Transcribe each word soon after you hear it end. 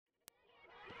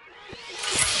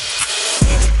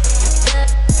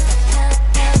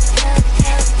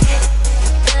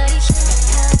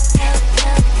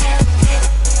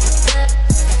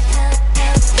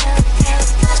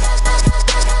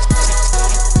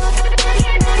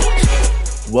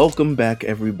Welcome back,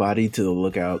 everybody, to the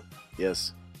Lookout.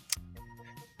 Yes.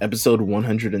 Episode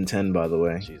 110, by the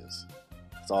way. Jesus.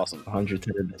 It's awesome.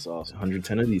 110. That's awesome.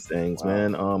 110 of these things, Wow.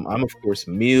 man. I'm, of course,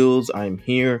 Meelz. I'm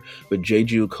here with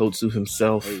Jeju Okotsu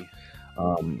himself. Hey.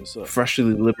 What's up?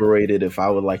 Freshly liberated, if I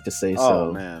would like to say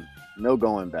so. Oh, man. No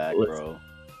going back, bro.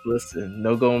 Listen,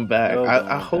 no going back.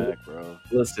 I hope, back, bro.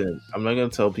 Listen, I'm not going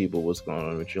to tell people what's going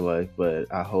on with your life, but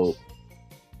I hope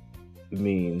it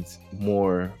means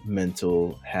more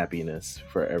mental happiness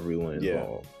for everyone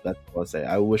involved. That's what I say.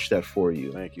 I wish that for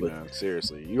you. Thank you, man.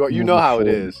 Seriously. You know how it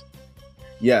is.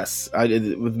 Yes, I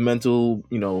did with mental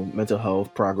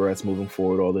health, progress, moving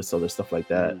forward, all this other stuff like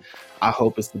that. I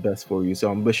hope it's the best for you. So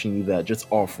I'm wishing you that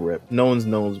just off rip. No one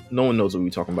knows what we're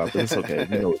talking about, but it's okay.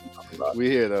 We know what we're talking about. We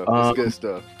here though. It's good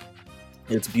stuff.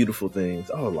 It's beautiful things.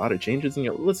 Oh, a lot of changes in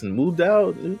your moved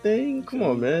out, new thing. Come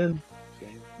on, man.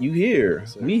 You here?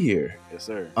 Yes, we here? Yes,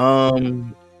 sir.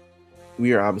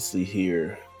 We are obviously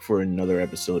here for another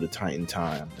episode of Titan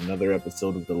Time, another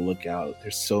episode of The Lookout.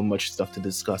 There's so much stuff to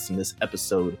discuss in this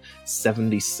episode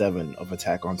 77 of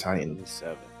Attack on Titan.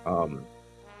 77.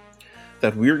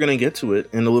 That we're gonna get to it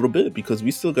in a little bit because we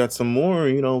still got some more.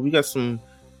 We got some.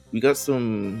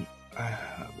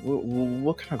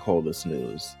 What can I call this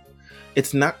news?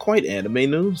 It's not quite anime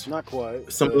news. Not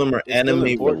quite. Some of them are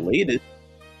anime related.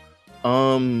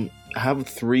 I have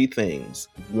three things.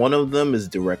 One of them is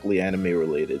directly anime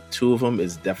related. Two of them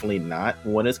is definitely not.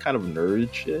 One is kind of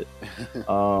nerd shit.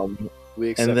 And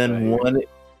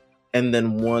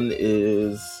then one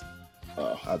is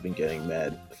I've been getting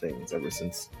mad things ever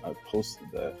since I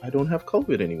posted that. I don't have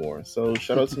COVID anymore. So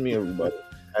shout out to me, everybody.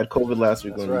 I had COVID last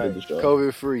week when we did the show.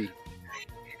 COVID free.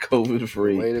 COVID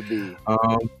free. Way to be.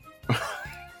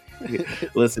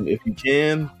 Listen, if you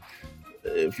can.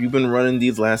 If you've been running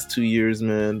these last 2 years,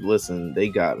 man, listen, they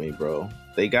got me, bro.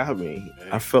 They got me. Hey.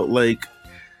 I felt like,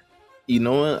 you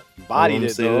know what? Bodied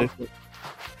it, though.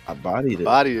 I bodied it.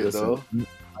 Though. I'm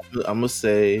going to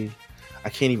say, I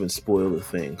can't even spoil the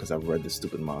thing because I've read this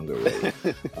stupid manga already.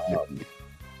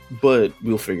 But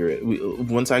we'll figure it.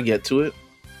 Once I get to it,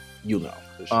 you'll know.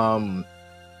 Sure.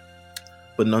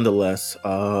 But nonetheless,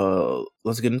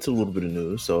 let's get into a little bit of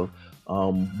news. So,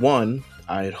 one,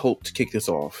 I had hoped to kick this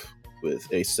off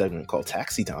with a segment called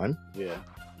Taxi Time. Yeah,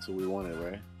 that's what we wanted,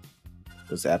 right?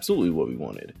 That's absolutely what we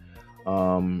wanted.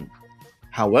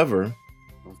 However,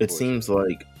 it seems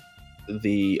like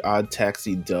the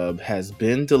ODDTAXI dub has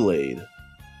been delayed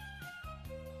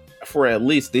for at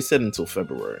least, they said until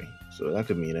February. So that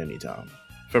could mean any time.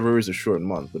 February is a short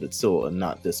month, but it's still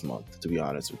not this month, to be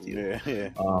honest with you.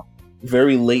 Yeah.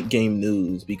 Very late game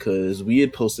news because we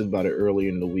had posted about it earlier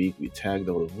in the week. We tagged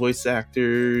all the voice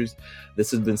actors.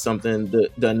 This has been something. The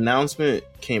announcement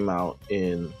came out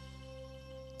in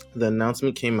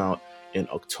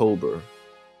October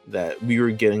that we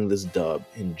were getting this dub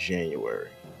in January.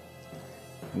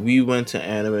 We went to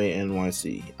Anime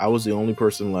NYC. I was the only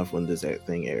person left when this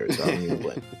thing aired, so I don't even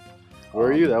blame.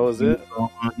 Were you? That was it?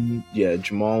 Yeah,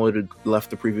 Jamal had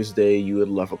left the previous day. You had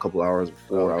left a couple hours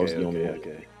before. I was the only one.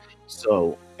 Okay.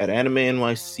 So at Anime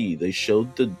NYC, they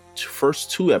showed the first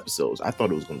two episodes. I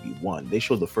thought it was going to be one. They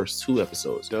showed the first two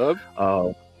episodes. Dub?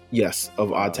 Yes, of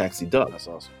ODDTAXI dub. That's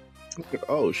awesome.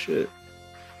 Oh shit!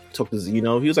 Talked to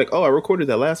Zeno. He was like, "Oh, I recorded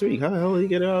that last week. How the hell did he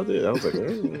get it out there?" I was like, I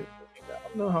don't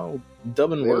know how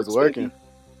dubbing works. It was working.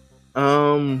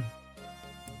 And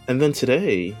then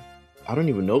today, I don't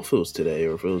even know if it was today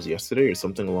or if it was yesterday or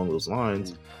something along those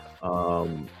lines.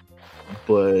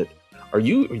 But.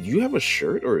 You have a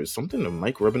shirt or something? A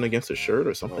mic rubbing against a shirt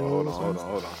or something? Hold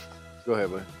on. Go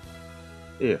ahead, man.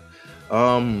 Yeah.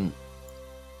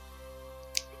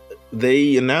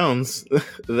 They announced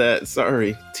that,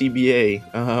 TBA,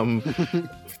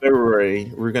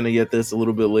 February, we're going to get this a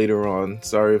little bit later on.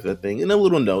 Sorry if that thing. And a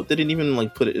little note. They didn't even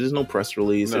put it. There's no press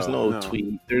release. There's no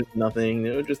tweet. There's nothing.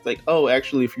 They were just like, oh,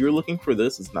 actually, if you're looking for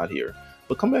this, it's not here.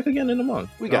 But come back again in a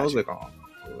month. I was like, oh,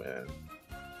 man.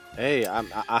 Hey,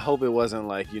 I hope it wasn't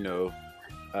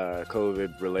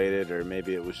COVID related, or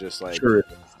maybe it was just like. Sure.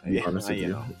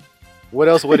 What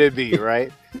else would it be,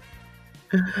 right?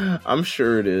 I'm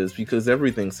sure it is because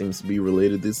everything seems to be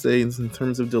related these days in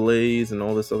terms of delays and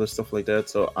all this other stuff like that.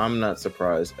 So I'm not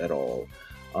surprised at all.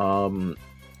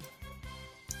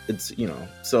 It's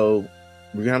so.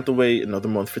 We're going to have to wait another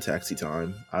month for Taxi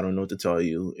Time. I don't know what to tell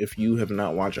you. If you have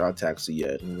not watched ODDTAXI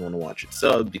yet and you want to watch it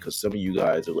sub, because some of you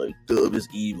guys are like, dub is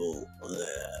evil.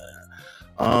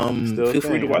 Feel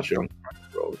free to watch it on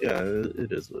Crunchyroll. Yeah,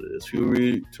 it is what it is. Feel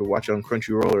free to watch it on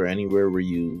Crunchyroll or anywhere where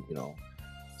you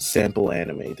sample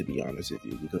anime, to be honest with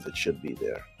you, because it should be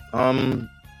there.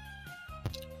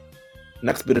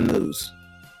 Next bit of news.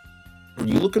 Are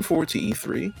you looking forward to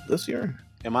E3 this year?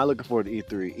 Am I looking forward to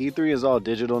E3? E3 is all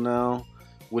digital now,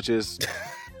 which is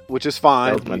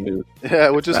fine. That was my news. Yeah,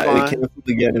 which is It fine. canceled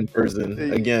again in person.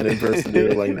 They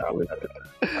were like, "No, we're not doing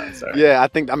that." Sorry. Yeah,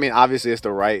 I mean, obviously it's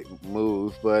the right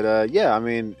move, but yeah, I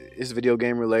mean, it's video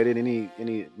game related. Any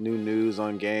new news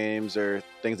on games or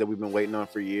things that we've been waiting on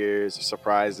for years,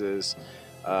 surprises.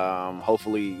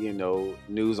 Hopefully,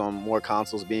 news on more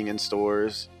consoles being in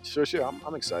stores. Sure,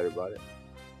 I'm excited about it.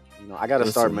 I got to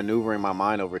start maneuvering my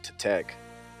mind over to tech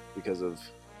because of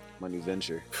my new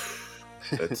venture.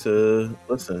 That's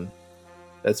listen.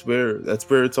 That's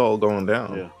where it's all going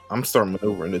down. Yeah. I'm starting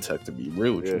maneuvering the tech, to be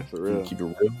real with you. For real. Keep it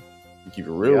real. Keep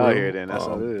it real. Out here, then that's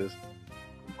what it is.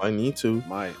 I need to.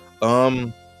 Might.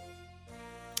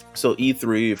 So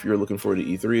E3, if you're looking forward to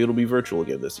E3, it'll be virtual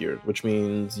again this year, which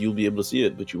means you'll be able to see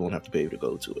it, but you won't have to pay to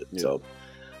go to it. Yeah. So,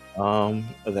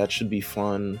 that should be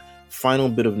fun. Final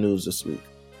bit of news this week.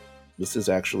 This is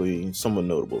actually somewhat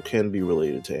notable. Can be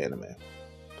related to anime.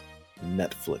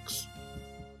 Netflix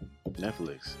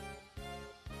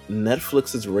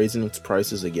is raising its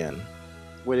prices again.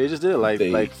 Wait, they just did it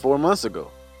like 4 months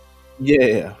ago.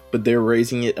 Yeah, but they're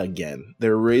raising it again.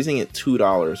 They're raising it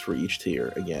 $2 for each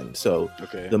tier again. So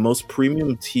the most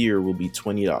premium tier will be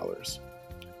 $20.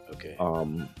 Okay.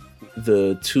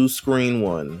 The 2-screen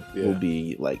one will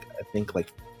be I think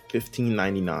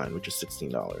 $15.99, which is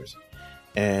 $16.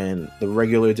 And the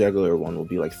regular one will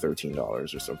be like $13 or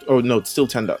something. Oh no, it's still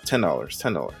 $10.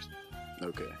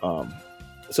 Okay.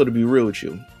 So to be real with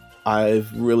you, I've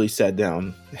really sat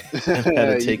down and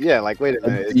had to take wait a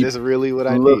minute, is this really what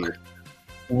I need?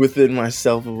 Within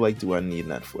myself of do I need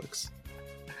Netflix?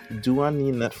 Do I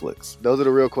need Netflix? Those are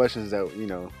the real questions that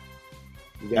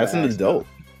as an adult.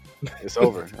 It's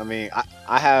over. I mean,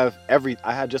 I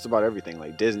had just about everything,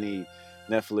 like Disney,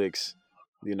 Netflix,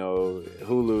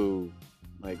 Hulu,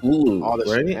 Hulu, all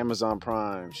the right? shit, Amazon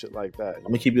Prime, shit like that. I'm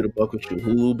gonna keep it a buck with you.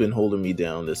 Hulu been holding me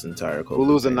down this entire COVID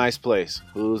Hulu's thing. a nice place.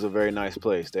 Hulu's a very nice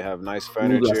place. They have nice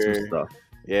furniture.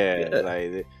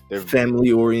 They're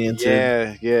family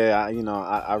oriented. Yeah.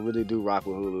 I really do rock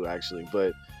with Hulu actually,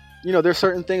 but there's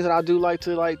certain things that I do like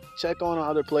to check on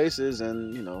other places,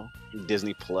 and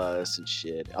Disney Plus and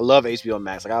shit. I love HBO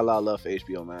Max. I got a lot of love for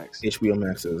HBO Max. HBO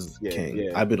Max is king.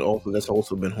 Yeah. That's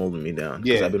also been holding me down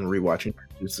because I've been rewatching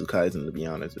Jujutsu Kaisen, to be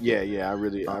honest.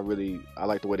 I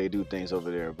like the way they do things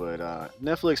over there. But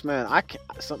Netflix, man,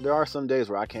 there are some days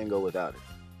where I can't go without it.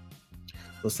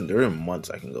 Listen, there are months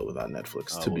I can go without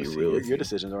Netflix. To be real, your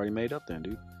decision's already made up, then,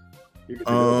 dude.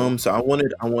 So I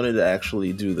wanted to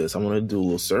actually do this. I wanted to do a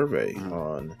little survey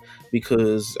on,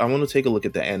 because I want to take a look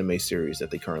at the anime series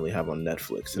that they currently have on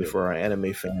Netflix, and for our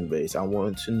anime fan base, I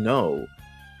wanted to know,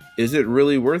 is it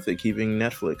really worth it keeping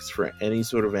Netflix for any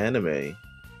sort of anime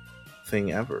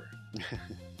thing ever?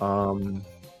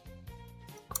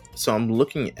 So I'm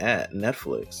looking at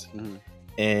Netflix,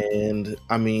 and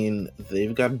I mean,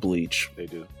 they've got Bleach. They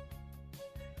do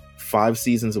 5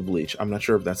 seasons of Bleach. I'm not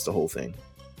sure if that's the whole thing.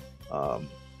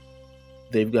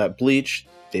 They've got Bleach.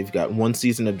 They've got 1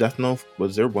 season of Death Note.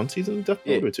 Was there 1 season of Death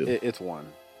Note or 2? It's one.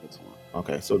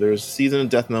 Okay, so there's season of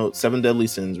Death Note, 7 Deadly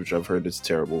Sins, which I've heard is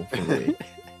terrible from an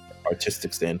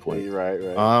artistic standpoint. Right.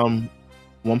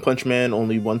 One Punch Man,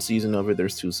 only 1 season of it.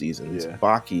 There's 2 seasons.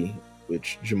 Baki,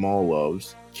 which Jamal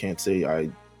loves. Can't say I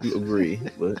agree,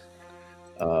 but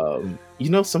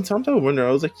sometimes I wonder.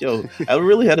 I was like, yo, I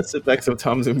really had to sit back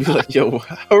sometimes and be like, yo,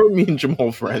 how are me and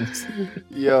Jamal friends?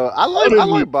 Yo, I like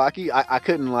Baki. I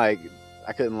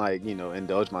couldn't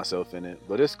indulge myself in it,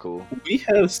 but it's cool. We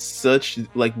have such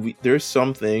there's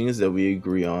some things that we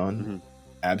agree on,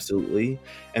 absolutely,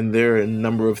 and there are a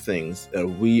number of things that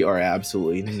we are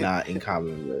absolutely not in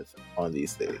common with on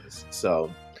these things.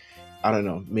 So I don't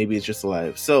know. Maybe it's just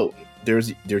life. So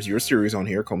there's your series on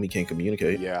here. Comey Can't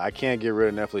Communicate. Yeah, I can't get rid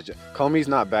of Netflix. Comey's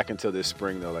not back until this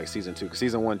spring though, like season 2. Because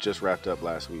season 1 just wrapped up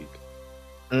last week.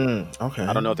 Okay.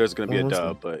 I don't know if there's going to be a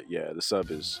dub, but yeah, the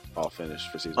sub is all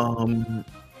finished for season 1.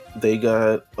 They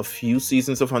got a few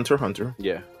seasons of Hunter x Hunter.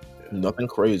 Yeah. Nothing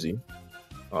crazy.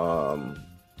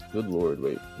 Good lord,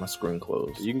 wait, my screen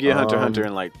closed. You can get Hunter x Hunter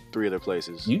in 3 other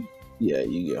places. You get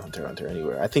Hunter x Hunter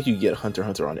anywhere. I think you get Hunter x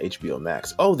Hunter on HBO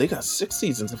Max. Oh, they got 6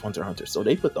 seasons of Hunter x Hunter, so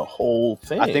they put the whole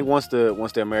thing. I think once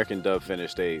the American dub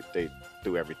finished, they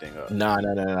threw everything up. Nah.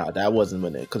 That wasn't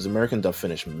when because American dub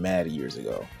finished mad years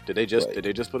ago. Did they just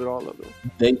put it all up though?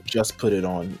 They just put it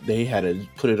on. They had to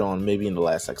put it on maybe in the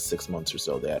last 6 months or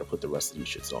so. They had to put the rest of these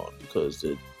shits on because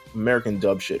the American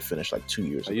dub shit finished 2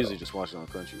 years ago. I usually just watch it on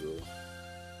Crunchyroll.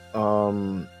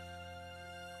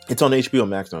 It's on HBO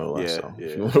Max nonetheless. So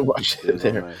if you want to watch it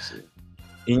there.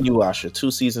 Inuyasha,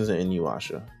 2 seasons of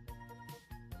Inuyasha.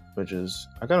 which is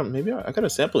I gotta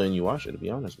sample it and you watch it. To be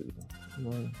honest with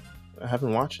you, I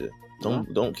haven't watched it.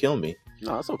 Don't kill me.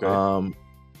 No, that's okay.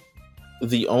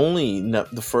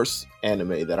 The first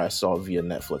anime that I saw via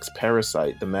Netflix,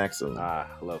 Parasite, the Maxim. I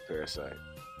love Parasite.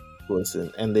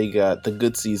 Listen, and they got the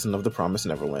good season of The Promised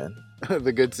Neverland.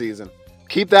 The good season.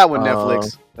 Keep that one,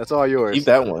 Netflix. That's all yours. Keep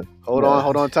that one. Hold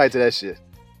on tight to that shit.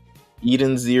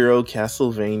 Eden Zero,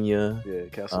 Castlevania. Yeah,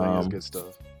 Castlevania's good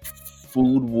stuff.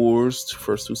 Food Wars,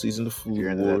 first 2 seasons of Food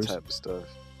You're into Wars. that type of stuff.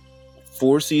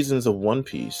 4 seasons of One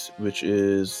Piece, which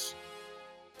is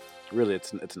really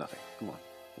it's nothing. Come on,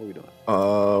 what are we doing?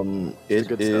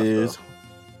 It is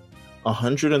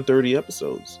 130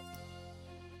 episodes.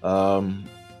 And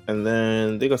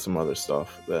then they got some other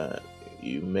stuff that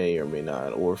you may or may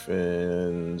not.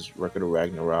 Orphans, Record of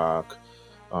Ragnarok,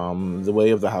 The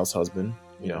Way of the House Husband,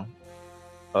 you know.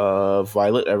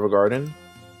 Violet Evergarden,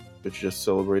 which just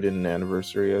celebrated an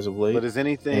anniversary as of late. But is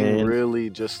anything really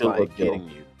just like getting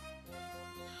you?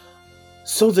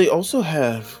 So they also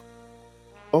have...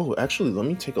 Oh, actually, let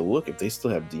me take a look if they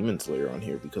still have Demon Slayer on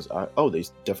here, because they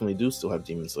definitely do still have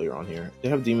Demon Slayer on here. They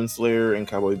have Demon Slayer and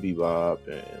Cowboy Bebop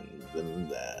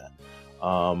and that,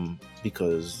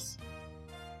 because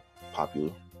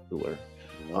popular.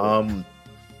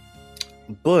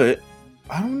 But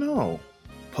I don't know.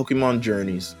 Pokemon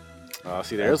Journeys.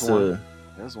 See, there's one.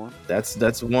 There's one.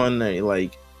 That's one that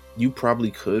like you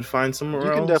probably could find somewhere else.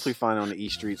 You can definitely find it on the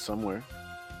East Street somewhere.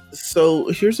 So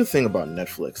here's the thing about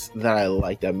Netflix that I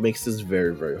like that makes this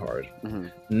very, very hard. Mm-hmm.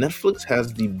 Netflix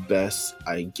has the best,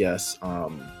 I guess,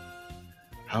 how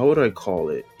would I call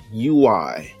it?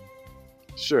 UI.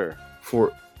 Sure.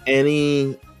 For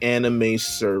any anime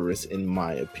service, in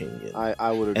my opinion.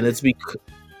 I would agree.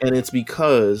 And it's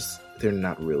because they're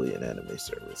not really an anime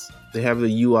service. They have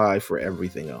the UI for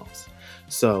everything else.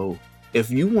 So if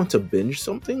you want to binge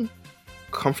something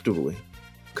comfortably,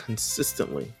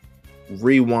 consistently,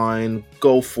 rewind,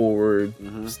 go forward,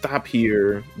 stop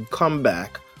here, come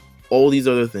back, all these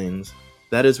other things,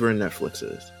 that is where Netflix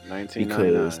is.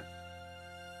 Because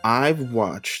I've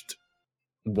watched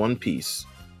One Piece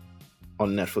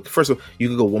on Netflix. First of all, you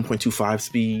can go 1.25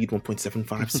 speed,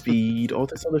 1.75 speed, all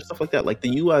this other stuff like that. Like,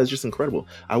 the UI is just incredible.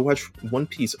 I watched One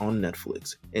Piece on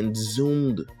Netflix and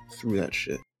zoomed through that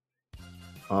shit.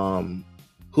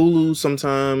 Hulu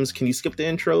sometimes. Can you skip the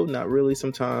intro? Not really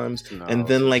sometimes. No, and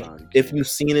then like if you've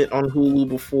seen it on Hulu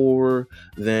before,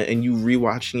 then and you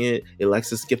rewatching it, it likes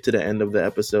to skip to the end of the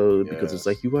episode because it's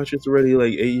like, you watched this already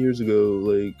like 8 years ago.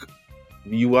 Like,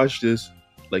 you watched this,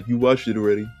 like you watched it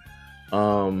already.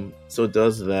 So it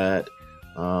does that.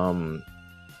 HBO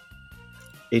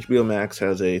Max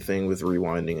has a thing with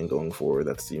rewinding and going forward.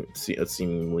 That's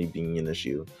seemingly being an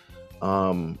issue.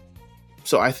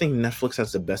 So I think Netflix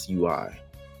has the best UI.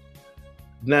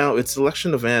 Now, its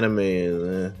selection of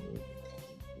anime,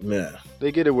 meh.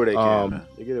 They get it where they can. Man.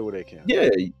 They get it where they can. Yeah,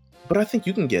 but I think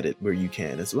you can get it where you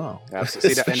can as well.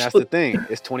 Absolutely. See, and that's the thing.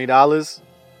 It's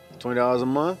 $20 a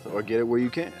month, or get it where you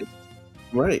can.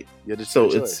 Right. So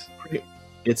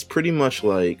it's pretty much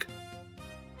like,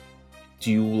 do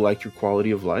you like your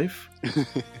quality of life?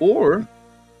 Or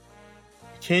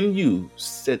can you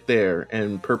sit there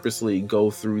and purposely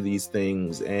go through these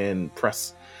things and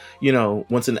press,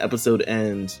 once an episode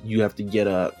ends, you have to get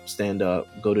up, stand up,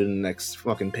 go to the next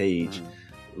fucking page,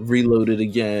 reload it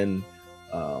again,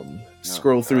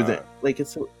 scroll through that. Like,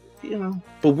 it's,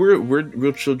 but we're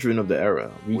real children of the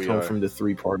era. We come from the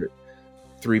three-part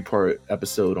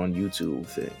episode on YouTube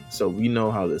thing. So we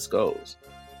know how this goes.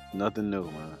 Nothing new,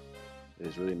 man.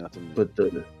 There's really nothing new. But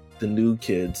the new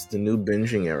kids, the new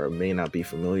binging era may not be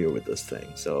familiar with this thing.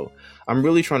 So I'm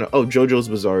really trying to... Oh, JoJo's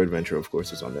Bizarre Adventure, of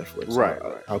course, is on Netflix. Right.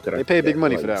 How could they pay big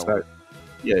money for that one.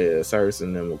 Yeah, Cyrus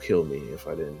and them will kill me if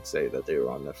I didn't say that they were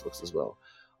on Netflix as well.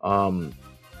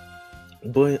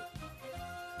 But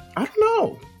I don't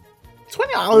know.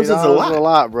 $20 is a lot. A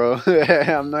lot, bro.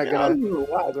 I'm not gonna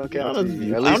count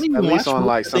you. At least on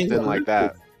like something like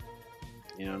that.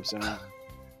 You know what I'm saying?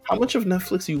 How much of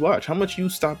Netflix you watch? How much you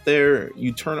stop there,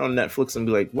 you turn on Netflix and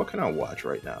be like, what can I watch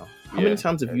right now? How many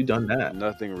times have you done that?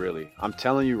 Nothing really. I'm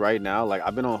telling you right now, like,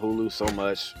 I've been on Hulu so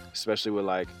much, especially with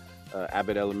like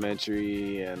Abbott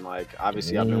Elementary, and like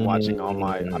obviously I've been watching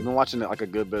like a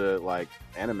good bit of like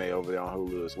anime over there on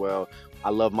Hulu as well. I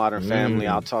love Modern Family.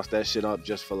 I'll toss that shit up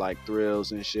just for like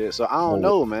thrills and shit. So I don't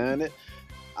know, man.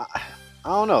 I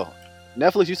don't know.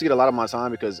 Netflix used to get a lot of my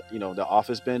time because the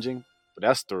Office binging. But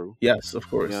that's through. Yes, of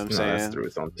course. You know what I'm saying? That's through.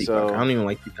 It's on Peacock. So, I don't even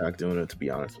like Peacock doing it, to be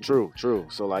honest. True.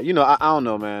 So like, I don't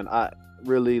know, man. I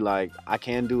really like, I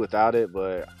can do without it,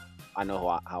 but I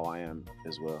know how I am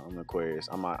as well. I'm an Aquarius.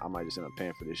 I might just end up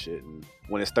paying for this shit, and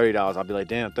when it's $30, I'll be like,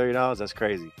 damn, $30, that's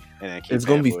crazy, and then keep It's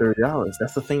gonna paying be for it. $30.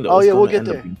 That's the thing, though. Oh It's yeah, we'll gonna get end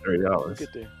up there. being We'll $30.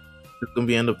 get there. It's gonna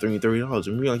be end up being $30,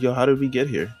 and we're like, yo, how did we get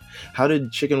here? How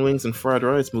did chicken wings and fried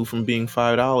rice move from being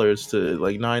 $5 to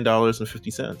like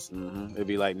 $9.50? Mm-hmm. It'd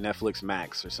be like Netflix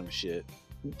Max or some shit.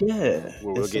 Yeah,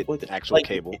 Where we'll get like actual like,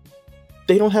 cable.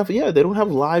 They don't have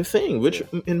live thing, which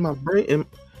in my brain,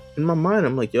 in my mind,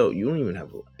 I'm like, yo, you don't even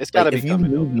have. It's gotta like, be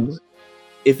coming.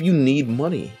 If you need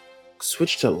money,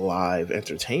 switch to live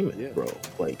entertainment, bro.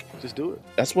 Like, just do it.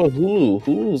 That's what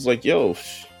Hulu's like, yo,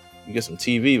 you get some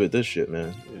TV with this shit,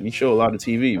 man. We show a lot of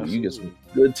TV, but you get some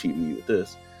good TV with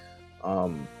this.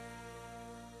 So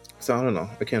I don't know.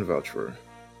 I can't vouch for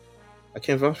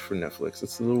Netflix.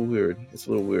 It's a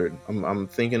little weird. I'm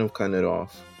thinking of cutting it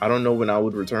off. I don't know when I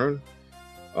would return.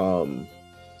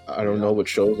 I don't know what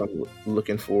shows I'm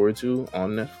looking forward to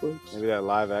on Netflix. Maybe that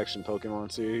live action Pokemon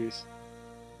series.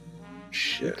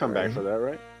 Shit, you'd come back for that,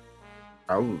 right?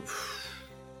 I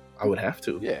would have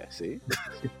to. Yeah, see?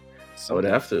 I would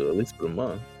have to, at least for a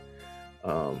month.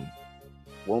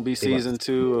 Won't be season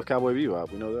 2 of Cowboy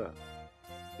Bebop, we know that.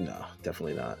 No,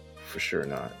 definitely not. For sure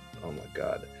not. Oh my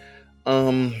god.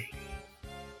 I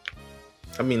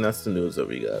mean, that's the news that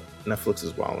we got. Netflix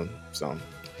is wilding, so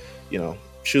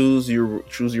choose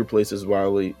your places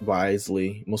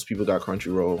wisely. Most people got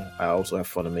Crunchyroll. I also have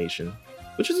Funimation,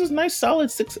 which is a nice solid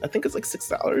 $6. I think it's like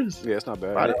 $6. Yeah, it's not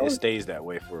bad. It stays that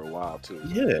way for a while too.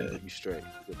 Yeah, you straight.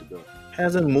 Good to go.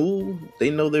 Hasn't moved.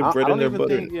 They know their bread and their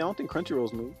butter. I don't think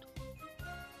Crunchyroll's moved.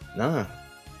 Nah,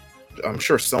 I'm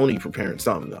sure Sony preparing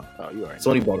something though. Oh, you already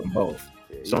Sony bought them both.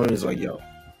 Yeah, Sony's like, yo,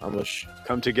 how much?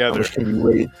 Come together.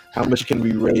 How much can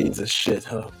we raise this shit?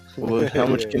 Huh? How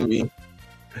much can we?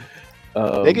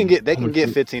 They can get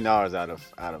 $15 out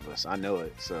of us. I know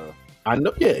it. So I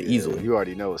know, yeah, easily. You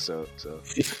already know. So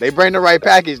they bring the right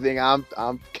package, thing. I'm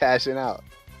cashing out.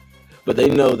 But they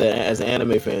know that as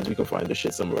anime fans, we can find this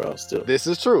shit somewhere else too. This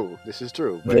is true.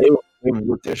 But they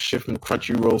work their shit from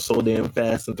Crunchyroll so damn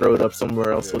fast and throw it up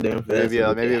somewhere else so damn fast. Maybe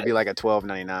it'll be like a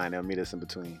 $12.99. They'll meet us in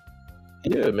between.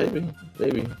 Yeah,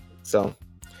 maybe. So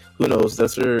who knows?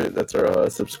 That's our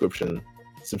subscription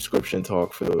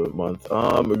talk for the month.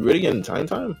 Are we ready again? Time?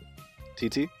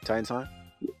 TT? Time?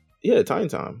 Yeah,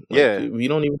 time. We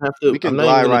don't even have to. We can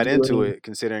glide right into it,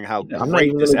 considering how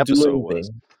great this episode was.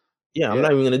 Yeah, I'm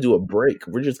not even going to do a break.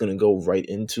 We're just going to go right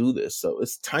into this. So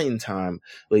it's time,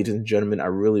 ladies and gentlemen. I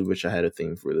really wish I had a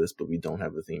theme for this, but we don't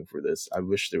have a theme for this. I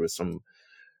wish there was some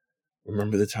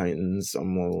Remember the Titans,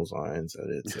 some of those lines,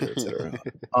 etc.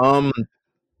 I'm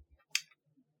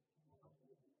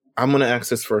going to ask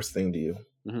this first thing to you.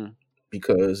 Mm-hmm.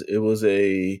 Because it was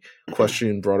a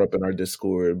question brought up in our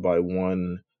Discord by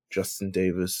one Justin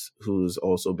Davis, who's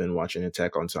also been watching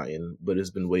Attack on Titan, but has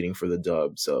been waiting for the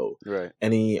dub. So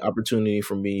any opportunity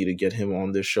for me to get him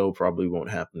on this show probably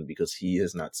won't happen because he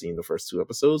has not seen the first 2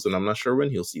 episodes, and I'm not sure when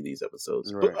he'll see these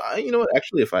episodes. Right. But you know what?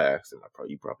 Actually, if I asked him,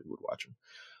 you probably would watch him.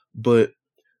 But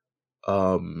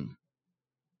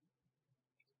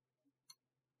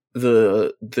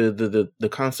the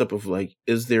concept of like,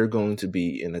 is there going to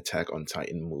be an Attack on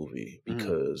Titan movie?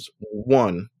 Because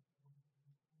one,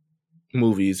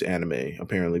 movies, anime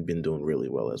apparently been doing really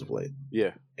well as of late.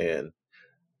 Yeah. And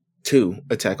 2,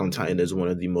 Attack on Titan is one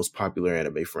of the most popular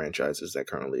anime franchises that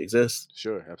currently exists.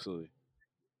 Sure, absolutely.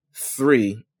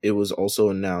 3, it was also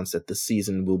announced that the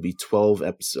season will be 12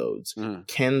 episodes.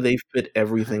 Can they fit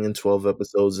everything in 12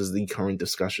 episodes is the current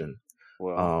discussion.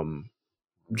 Well,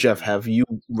 Jeff, have you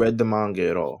read the manga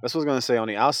at all? That's what I was going to say. On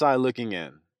the outside looking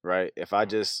in, right? If I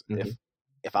just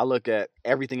if I look at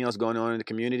everything else going on in the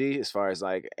community as far as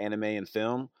like anime and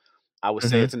film, I would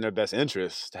say it's in their best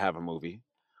interest to have a movie.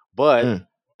 But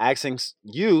asking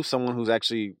you, someone who's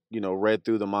actually, read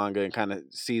through the manga and kind of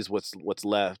sees what's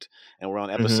left, and we're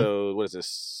on episode what is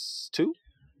this? 2?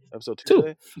 Episode 2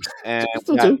 today? And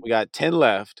we got 10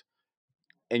 left.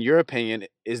 In your opinion,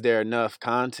 is there enough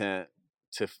content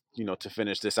to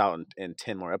finish this out in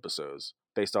 10 more episodes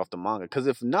based off the manga? Because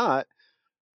if not,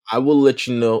 I will let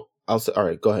you know. I'll say, all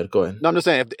right, go ahead. No, I'm just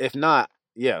saying, if not,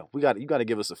 you got to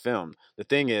give us a film. The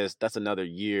thing is, that's another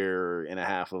 1.5 years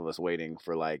of us waiting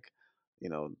for the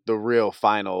real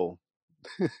final,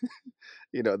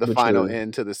 final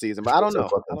end to the season. But I don't know.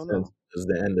 Because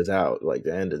the end is out, like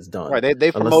the end is done. Right?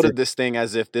 They promoted this thing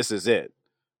as if this is it.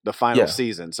 The final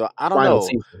season. So I don't know.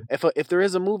 If there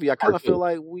is a movie, I kind of feel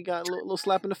like we got a little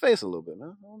slap in the face a little bit,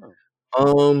 man. I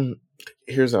don't know.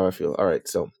 Here's how I feel. All right,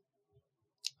 so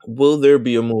will there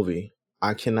be a movie?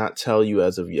 I cannot tell you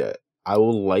as of yet. I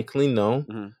will likely know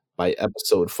by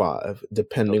episode 5,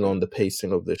 depending on the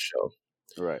pacing of this show.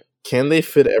 Right. Can they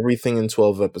fit everything in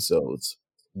 12 episodes?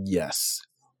 Yes.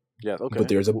 Yeah, okay. But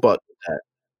there's a but with that.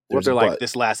 What if There's they're a like, but.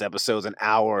 this last episode's an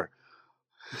hour?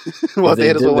 If What if they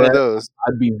hit us did with one of that, those?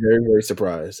 I'd be very, very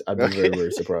surprised. I'd be Okay. very,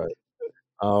 very surprised.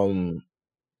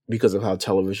 Because of how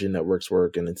television networks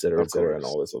work and et cetera, Of and course.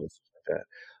 all this other stuff like that.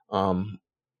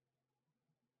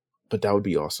 But that would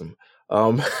be awesome.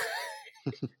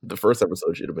 The first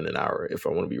episode should have been an hour, if I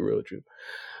want to be real with you.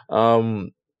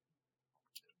 I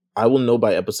will know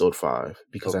by episode 5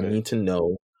 because I Okay. need to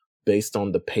know, based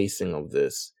on the pacing of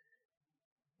this,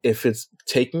 if it's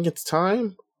taking its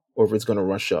time or if it's going to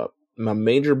rush up. My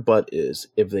major but is,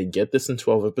 if they get this in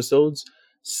 12 episodes,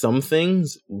 some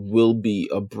things will be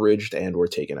abridged and or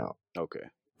taken out. Okay.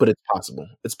 But it's possible.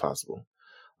 It's possible.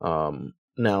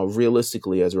 Now,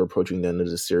 realistically, as we're approaching the end of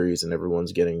the series and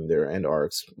everyone's getting their end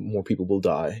arcs, more people will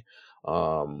die.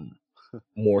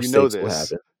 More states will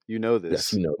happen. You know this.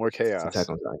 Yes, you know. More chaos. It's Attack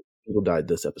on Titan. People died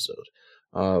this episode.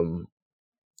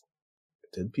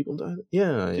 Did people die?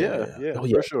 Yeah. Oh,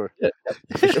 yeah. For sure. Yeah,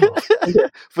 for sure.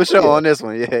 For sure on this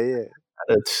one. Yeah.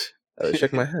 I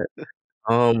check my head.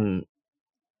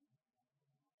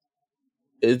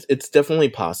 It's definitely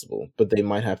possible, but they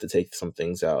might have to take some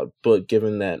things out. But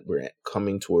given that we're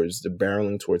barreling towards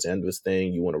the end of this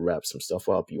thing, you want to wrap some stuff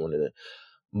up.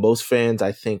 Most fans,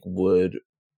 I think, would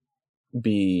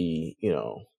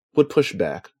push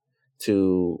back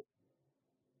to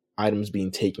items being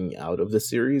taken out of the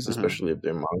series, especially if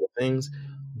they're manga things.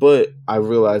 But I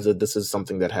realize that this is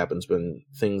something that happens when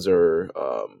things are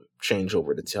changed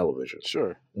over to television.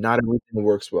 Sure. Not everything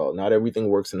works well. Not everything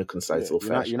works in a concise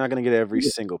fashion. You're not going to get every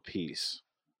single piece.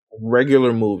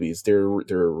 Regular movies, there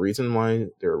are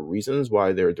reasons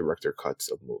why there are director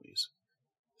cuts of movies.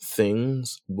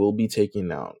 Things will be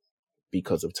taken out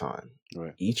because of time.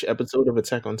 Right. Each episode of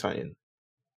Attack on Titan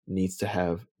needs to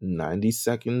have 90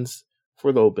 seconds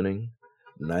for the opening,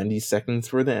 90 seconds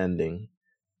for the ending,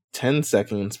 10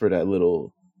 seconds for that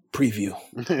little preview.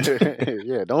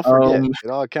 Yeah, don't forget. It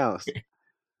all counts.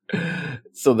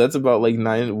 So that's about like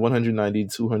 190,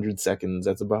 200 seconds.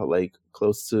 That's about like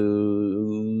close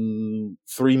to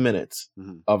 3 minutes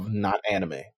of not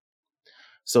anime.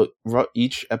 So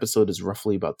each episode is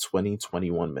roughly about 20,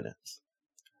 21 minutes.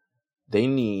 They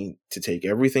need to take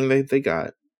everything they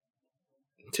got,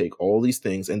 take all these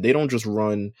things, and they don't just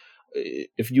run.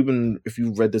 If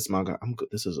you've read this manga,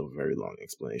 this is a very long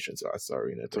explanation, so I'm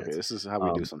sorry in advance. Okay, this is how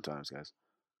we do sometimes, guys.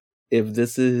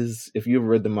 If you've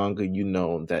read the manga, you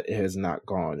know that it has not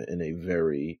gone in a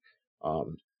very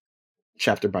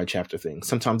chapter by chapter thing.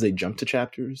 Sometimes they jump to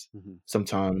chapters,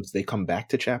 sometimes they come back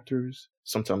to chapters,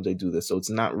 sometimes they do this, so it's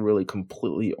not really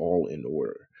completely all in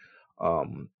order.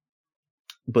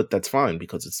 But that's fine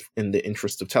because it's in the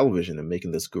interest of television and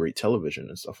making this great television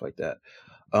and stuff like that.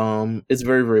 It's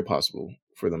very, very possible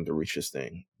for them to reach this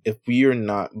thing. If we are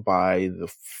not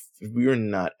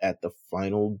at the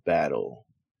final battle,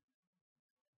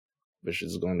 which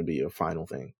is going to be a final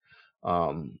thing,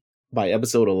 by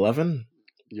episode 11,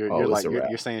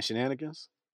 you're saying shenanigans?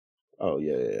 Oh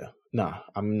yeah. Nah,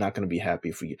 I'm not gonna be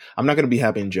happy I'm not gonna be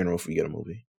happy in general if we get a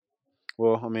movie.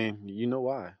 Well, I mean, you know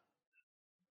why?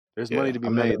 There's money to be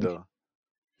made, though.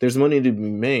 There's money to be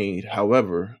made.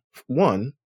 However,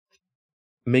 1,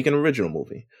 make an original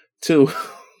movie. 2,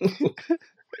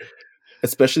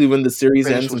 especially when the series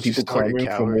ends and people clamoring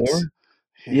for more.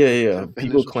 Yeah.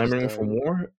 People clamoring for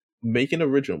more. Make an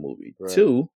original movie. Right.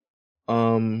 2,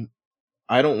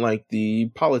 I don't like the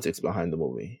politics behind the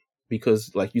movie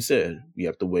because, like you said, we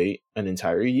have to wait an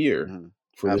entire year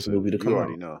for this movie to come out. You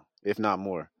already know, if not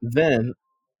more. Then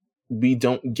we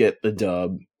don't get the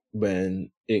dub when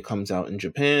it comes out in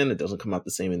Japan. It doesn't come out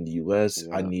the same in the US.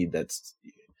 Yeah. I need that.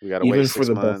 We gotta wait 6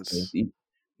 months. Best things,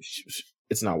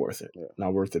 it's not worth it. Yeah.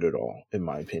 Not worth it at all, in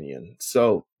my opinion.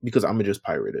 So because I'm gonna just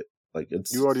pirate it. Like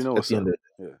it's you already know at the end of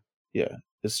it. Yeah.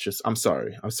 It's just I'm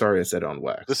sorry I said it on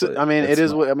wax. Come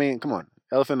on,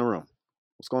 elephant in the room.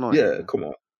 What's going on? Yeah, come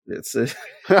on. It's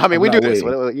I mean, we do this.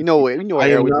 You know what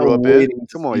era we grew up in.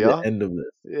 Come on, y'all. The end of this.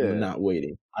 Yeah. I'm not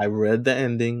waiting. I read the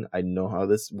ending. I know how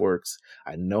this works.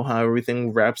 I know how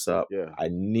everything wraps up. Yeah. I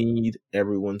need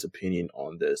everyone's opinion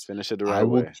on this. Finish it the right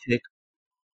way.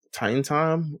 Titan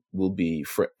Time will be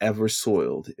forever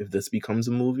soiled if this becomes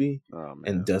a movie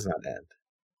and does not end.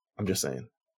 I'm just saying.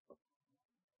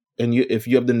 And if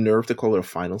you have the nerve to call it a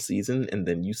final season and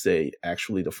then you say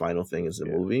actually the final thing is the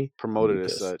movie, promote it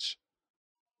as such.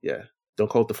 Yeah, don't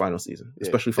call it the final season,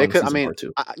 especially final season part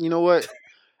 2. You know what?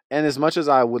 And as much as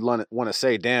I would want to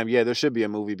say, damn, yeah, there should be a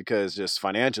movie because just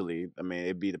financially, I mean,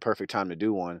 it'd be the perfect time to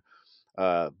do one.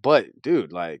 But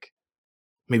dude, like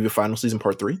maybe a final season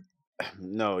part 3.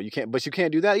 no, you can't. But you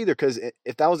can't do that either, because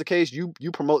if that was the case, you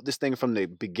promote this thing from the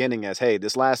beginning as, hey,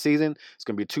 this last season it's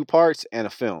gonna be 2 parts and a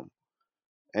film,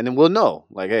 and then we'll know,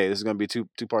 like, hey, this is gonna be two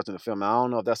parts in the film. Now, I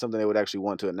don't know if that's something they would actually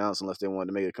want to announce unless they wanted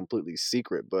to make it completely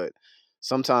secret. But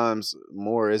sometimes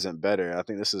more isn't better. I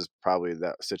think this is probably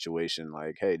that situation.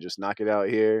 Like, hey, just knock it out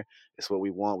here. It's what we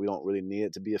want. We don't really need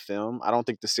it to be a film. I don't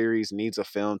think the series needs a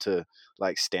film to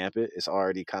like stamp it. It's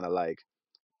already kind of like,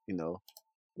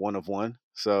 one of one.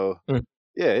 So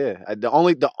yeah.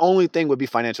 The only thing would be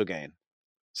financial gain.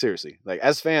 Seriously, like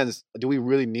as fans, do we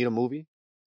really need a movie?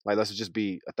 Like, let's just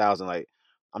be 1,000. Like,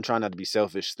 I'm trying not to be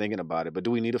selfish thinking about it, but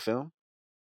do we need a film?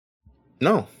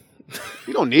 No,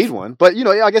 we don't need one. But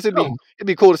I guess it'd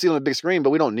be cool to see it on the big screen,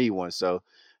 but we don't need one. So,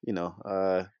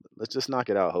 let's just knock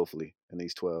it out. Hopefully, in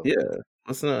these 12. Yeah,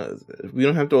 let's not. We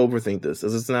don't have to overthink this.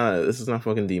 This is not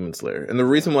fucking Demon Slayer. And the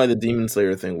reason why the Demon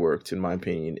Slayer thing worked, in my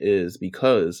opinion, is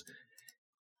because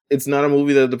it's not a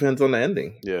movie that depends on the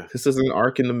ending. Yeah, this is an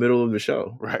arc in the middle of the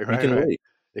show. Right. We can wait.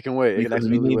 It can wait. It can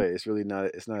absolutely wait. It's really not.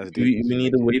 It's not as deep. We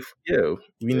need to wait.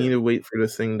 We need to wait for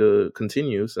this thing to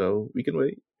continue, so we can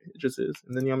wait. It just is,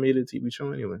 and then y'all made it a TV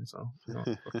show anyway. So,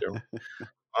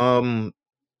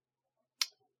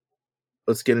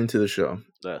 let's get into the show.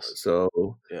 Yes. So,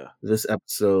 this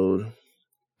episode,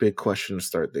 big question to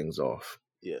start things off.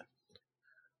 Yeah.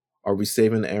 Are we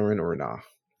saving Eren or not? Are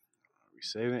we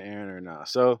saving Eren or not?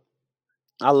 So,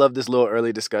 I love this little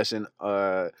early discussion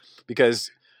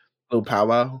because. Little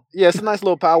powwow? Yeah, it's a nice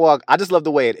little powwow. I just love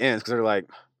the way it ends because they're like,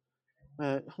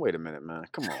 man, wait a minute, man.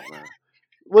 Come on, man.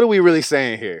 What are we really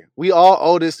saying here? We all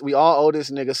owe this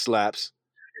nigga slaps.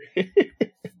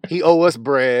 He owe us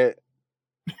bread.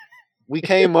 We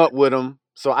came up with him,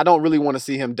 so I don't really want to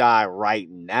see him die right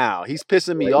now. He's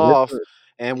pissing me off,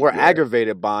 and we're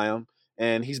aggravated by him.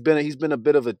 And he's been a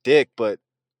bit of a dick, but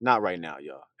not right now,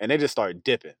 y'all. And they just started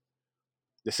dipping.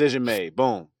 Decision made.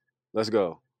 Boom. Let's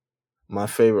go. My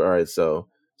favorite. All right, so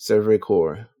Survey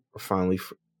Corps are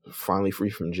finally free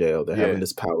from jail. They're having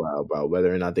this powwow about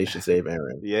whether or not they should save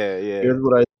Eren. Yeah. Here's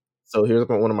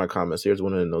one of my comments. Here's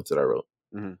one of the notes that I wrote.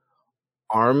 Mm-hmm.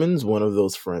 Armin's one of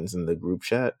those friends in the group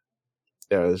chat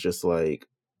that was just like,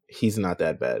 he's not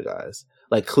that bad, guys.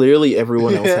 Like, clearly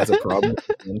everyone else has a problem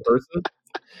with one person,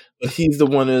 but he's the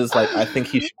one who's like, I think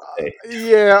he should stay.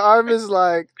 Yeah, Armin's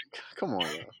like, come on,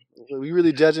 yo. Are we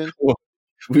really judging?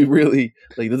 We really,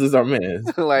 like, this is our man.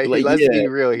 Let's be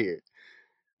real here.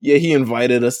 Yeah, he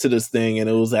invited us to this thing, and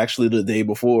it was actually the day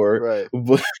before. Right.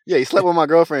 But he slept with my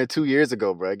girlfriend 2 years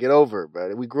ago, bro. Get over it,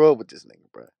 bro. We grew up with this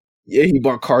nigga, bro. Yeah, he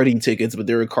bought Cardi tickets, but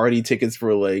there were Cardi tickets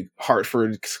for, like,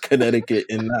 Hartford, Connecticut,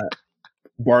 and not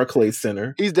Barclays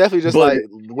Center. He's definitely just like,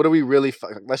 what are we really...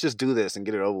 Let's just do this and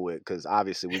get it over with, because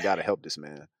obviously we got to help this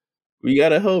man. We got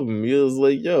to help him. He was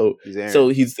like, yo. So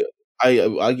he's...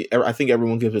 I think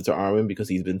everyone gives it to Armin because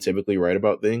he's been typically right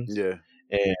about things. Yeah.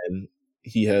 And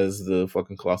he has the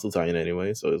fucking Colossal Titan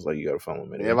anyway, so it's like you gotta follow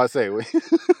him anyway. Yeah, if I say,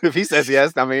 if he says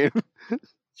yes, I mean...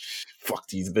 Fuck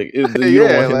these big... You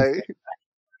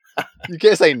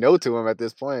can't say no to him at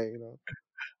this point,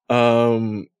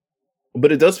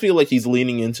 But it does feel like he's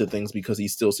leaning into things because he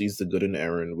still sees the good in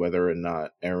Eren, whether or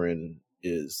not Eren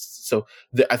is... So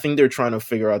I think they're trying to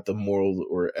figure out the moral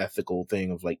or ethical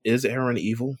thing of, like, is Eren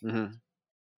evil? Mm-hmm.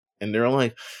 And they're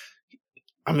like,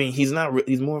 I mean, he's not...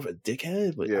 He's more of a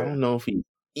dickhead, but I don't know if he's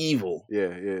evil.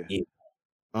 Yeah.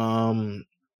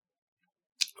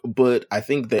 But I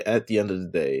think that at the end of the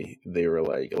day, they were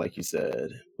like you said,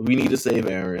 we need to save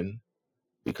Eren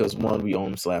because, one, we owe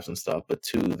him slaps and stuff, but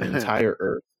two, the entire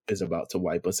Earth is about to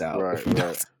wipe us out. Right,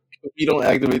 if we don't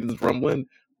activate this rumbling,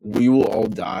 we will all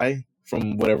die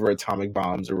from whatever atomic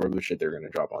bombs or whatever shit they're going to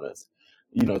drop on us.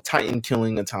 Titan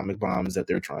killing atomic bombs that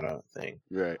they're trying to thing.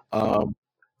 Right.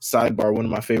 Sidebar, one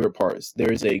of my favorite parts,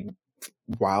 there's a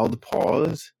wild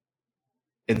pause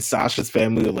and Sasha's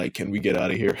family are like, can we get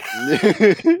out of here?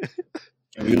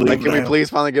 Can we please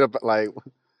finally get up? Like,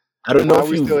 I don't know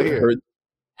if you've heard.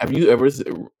 Have you ever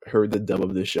heard the dub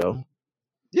of this show?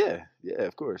 Yeah,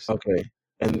 of course. Okay,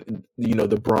 and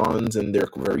the Bronze and their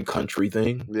very country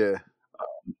thing. Yeah,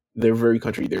 they're very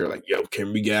country. They're like, yo,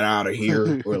 can we get out of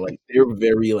here? Or like, they're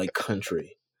very like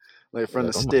country, like from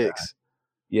the sticks.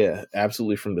 Yeah,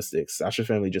 absolutely from the sticks. Sasha's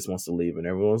family just wants to leave, and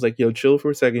everyone's like, yo, chill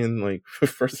for a second. Like,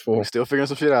 first of all, we're still figuring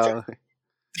some shit out.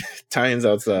 Titans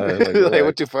outside. Like,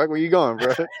 what the fuck? Where you going,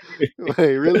 bro? Like,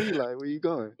 really? Like, where you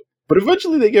going? But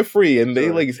eventually they get free, and they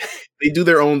they do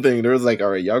their own thing. They're like,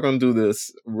 all right, y'all gonna do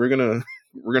this. We're gonna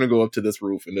go up to this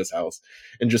roof in this house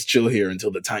and just chill here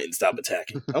until the Titans stop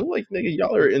attacking. I'm like, nigga,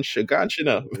 y'all are in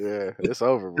Shigachina. Yeah, it's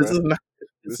over, bro.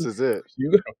 This is it.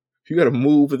 You gotta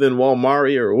move within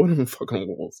Walmart or one of them fucking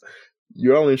walls.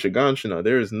 You're all in Shiganshina.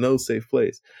 There is no safe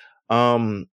place.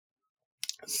 So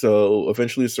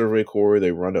eventually, Survey Corps,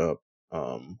 they run up.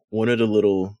 One of the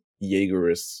little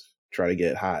Jaegerists try to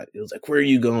get hot. It was like, "Where are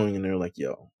you going?" And they're like,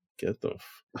 "Yo, yo,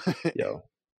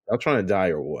 y'all trying to die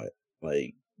or what?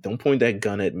 Like, don't point that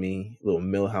gun at me, little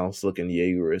Millhouse looking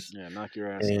Jaegerist." Yeah, knock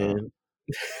your ass out.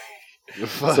 And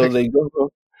so they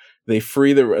go. They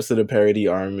free the rest of the parody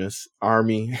army.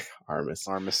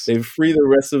 They free the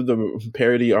rest of the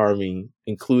parody army,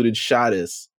 included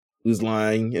Shadis, who's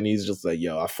lying, and he's just like,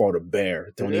 "Yo, I fought a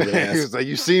bear. Don't even ask." He was like,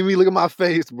 "You see me? Look at my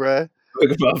face, bruh.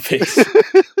 Look at my face."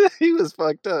 He was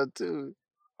fucked up too.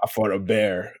 I fought a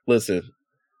bear. Listen,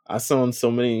 I saw in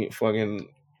so many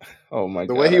fucking. Oh my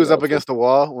god! The way he was up against the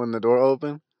wall when the door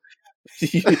opened.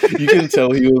 You can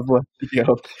tell he was like,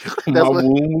 "Yo, my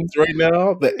wounds right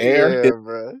now. The air,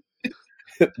 bruh.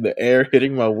 The air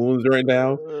hitting my wounds right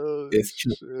now. It's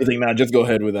like, nah, just go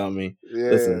ahead without me."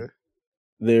 Yeah.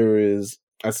 Listen,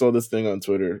 I saw this thing on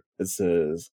Twitter. It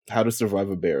says, "How to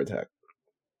survive a bear attack."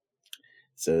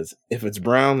 It says, "If it's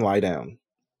brown, lie down.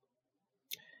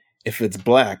 If it's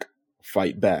black,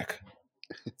 fight back.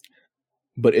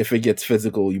 But if it gets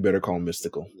physical, you better call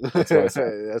mystical." That's what I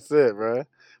said. That's it, bro.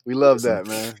 We love that,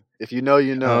 man. If you know,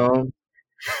 you know.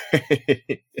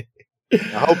 I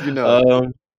hope you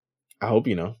know. I hope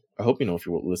you know. I hope you know if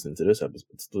you're listening to this episode,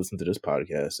 listen to this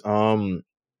podcast.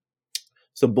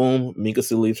 So boom,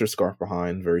 Mikasa leaves her scarf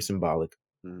behind. Very symbolic.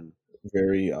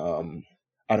 Very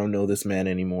I don't know this man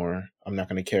anymore. I'm not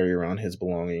going to carry around his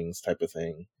belongings type of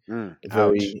thing.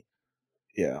 Very,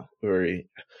 yeah, very.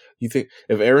 You think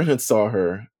if Eren had saw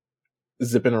her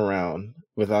zipping around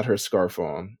without her scarf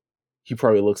on, he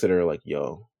probably looks at her like,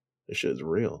 "Yo, this shit is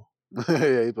real."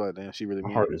 Yeah, he's like, "Damn, she really."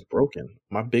 My heart is broken.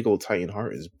 My big old Titan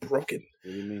heart is broken.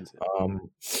 Really means it.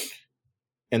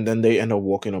 And then they end up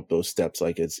walking up those steps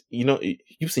like it's,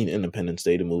 you've seen Independence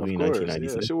Day, the movie,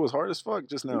 1996. Yeah, that shit was hard as fuck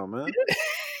just now, man.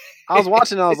 I was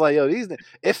watching, I was like, "Yo,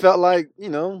 it felt like,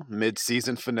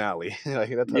 mid-season finale." Like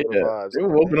that type of vibes. They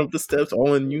were walking up the steps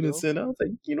all in unison. I was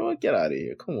like, you know what? Get out of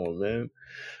here. Come on,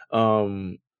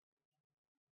 man.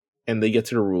 And they get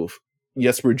to the roof.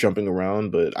 Yes, we're jumping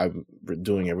around, but we're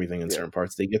doing everything in certain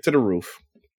parts. They get to the roof.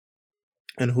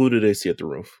 And who do they see at the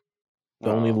roof? The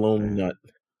only lone nut.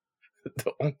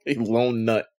 The only lone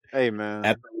nut. Hey,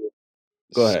 man.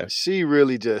 Go ahead. She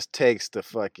really just takes the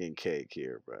fucking cake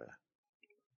here, bro.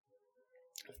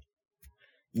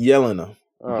 Yelena.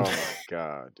 Oh my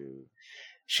god, dude.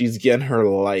 She's getting her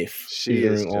life. She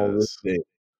is all this thing.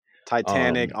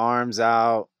 Titanic, arms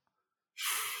out.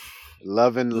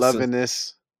 Loving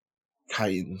this.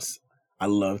 Titans. I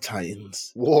love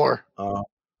Titans. War.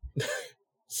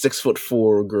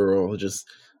 6'4" girl just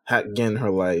getting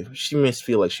her life. She must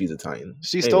feel like she's a Titan.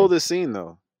 She stole this scene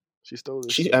though. She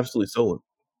absolutely stole it.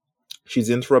 She's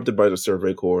interrupted by the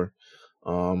Survey Corps.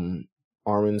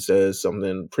 Armin says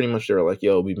something pretty much they're like,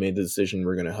 "Yo, we made the decision,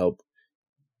 we're gonna help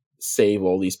save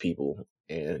all these people."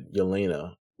 And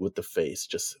Yelena with the face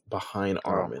just behind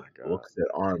Armin looks at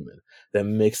Armin. That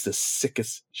makes the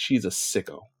sickest. She's a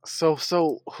sicko. So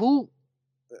who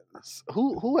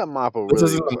at Mappa really?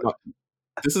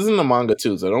 This is in the manga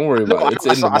too, so don't worry about it.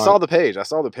 I saw the page.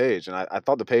 And I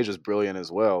thought the page was brilliant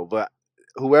as well. But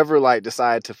whoever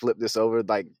decided to flip this over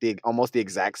almost the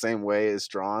exact same way it's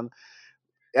drawn,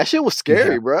 that shit was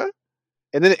scary, bro.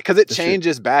 And then because it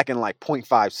changes back in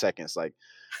 0.5 seconds,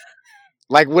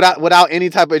 without any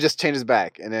type of, it just changes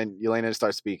back, and then Yelena just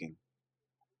starts speaking.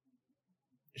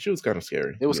 She was kind of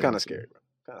scary. It was kind of scary, bro.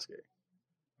 Kind of scary.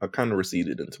 I kind of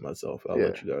receded into myself. I'll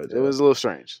let you guys. It was a little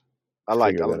strange. I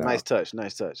liked it. Nice touch.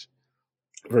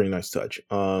 Very nice touch.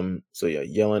 So yeah,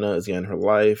 Yelena is getting her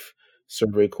life.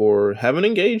 Survey Corps haven't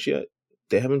engaged yet.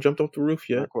 They haven't jumped off the roof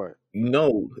yet. Not quite.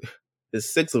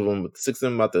 There's 6 of them, but 6 of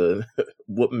them about to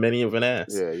whoop many of an ass.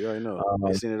 Yeah, you already know.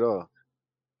 I've seen it all.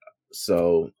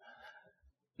 So,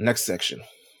 next section.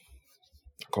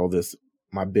 I call this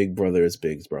 "My Big Brother is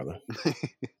Big's Brother."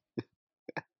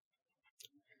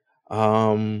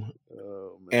 Eren.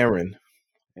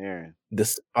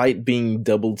 Despite being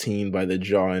double teamed by the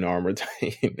Jaw and Armor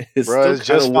Titan, bruh is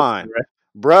just fine.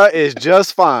 Bruh is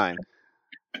just fine.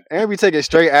 Eren be taking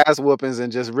straight ass whoopings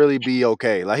and just really be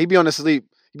okay. He be on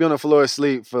the floor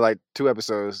asleep for 2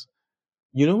 episodes.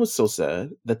 You know what's so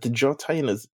sad? That the Jaw Titan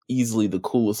is easily the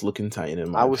coolest looking Titan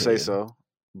in my opinion. I would say so.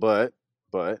 But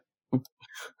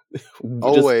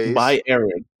always by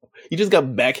Eren. He just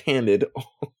got backhanded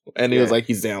and he was like,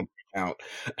 he's down out.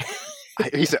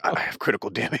 He said, "I have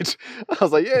critical damage." I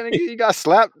was like, "Yeah, nigga, you got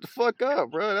slapped the fuck up,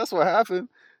 bro. That's what happened.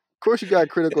 Of course you got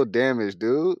critical damage,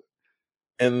 dude."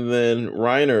 And then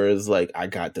Reiner is like, "I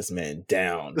got this man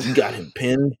down. You got him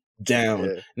pinned down.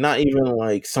 Yeah. Not even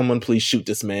like, someone please shoot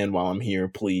this man while I'm here,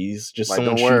 please. Just Like,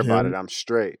 someone don't worry shoot about him. it. I'm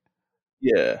straight.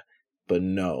 Yeah. But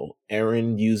no,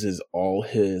 Eren uses all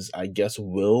his, I guess,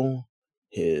 will,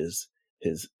 his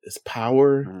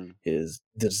power, his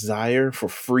desire for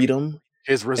freedom,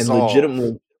 His and resolve.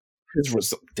 legitimately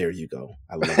there you go.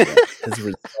 I love that. His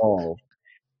resolve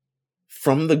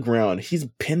from the ground. He's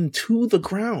pinned to the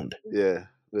ground. Yeah,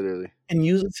 literally. And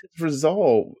uses his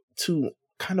resolve to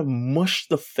kind of mush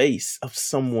the face of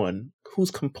someone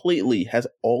who's completely has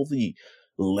all the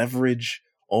leverage,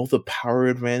 all the power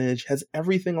advantage, has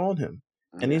everything on him.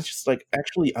 And he's just like,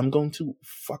 actually, I'm going to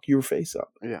fuck your face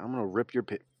up. Yeah, I'm going to rip your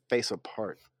face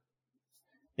apart.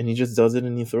 And he just does it,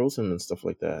 and he throws him and stuff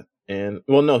like that. And,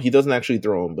 well, no, he doesn't actually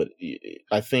throw him, but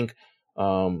I think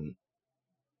a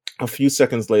few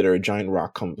seconds later, a giant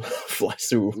rock flies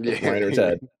through Reiner's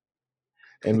head.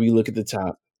 And we look at the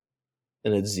top,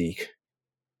 and it's Zeke.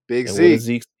 Big and Zeke. What is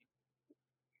Zeke?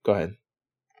 Go ahead.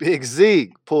 Big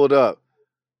Zeke pulled up.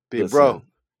 Big bro.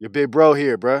 Your big bro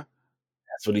here, bruh.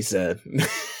 That's what he said.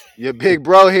 Your big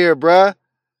bro here, bruh.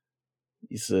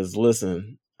 He says,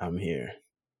 listen, I'm here.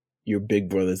 Your big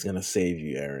brother's going to save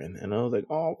you, Eren. And I was like,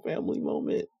 oh, family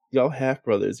moment. Y'all half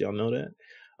brothers. Y'all know that?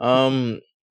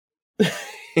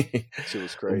 Shit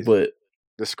was crazy. But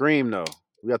the scream, though.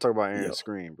 We got to talk about Eren's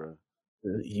scream, bro.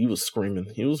 He was screaming.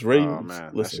 He was ready. Oh,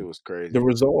 man. Listen, that shit was crazy. The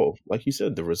resolve. Like you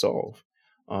said, the resolve.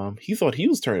 He thought he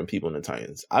was turning people into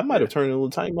Titans. I might have turned into a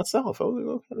Titan myself. I was like,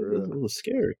 okay, really? It was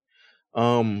scary.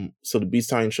 So the Beast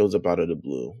Titan shows up out of the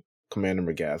blue. Commander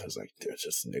McGath is like, there's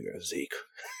this nigga Zeke.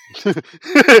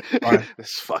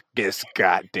 Fuck this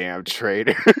goddamn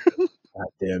traitor.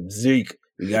 Goddamn Zeke.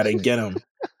 We gotta get him.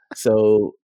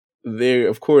 So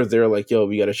they're like, yo,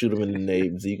 we gotta shoot him in the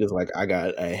nape. Zeke is like, I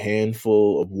got a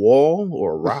handful of wall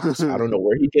or rocks. I don't know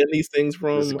where he getting these things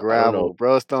from. It's gravel.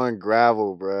 Bro's throwing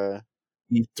gravel, bro.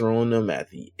 He's throwing them at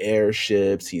the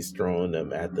airships. He's throwing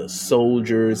them at the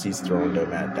soldiers. He's throwing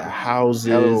them at the houses.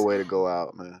 Hell of a way to go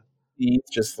out, man. He's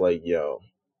just like, yo,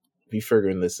 be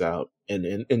figuring this out.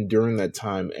 And during that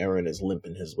time, Eren is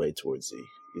limping his way towards Zeke.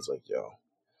 He's like, yo,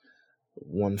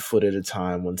 1 foot at a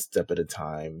time, 1 step at a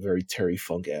time. Very Terry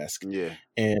Funk-esque. Yeah.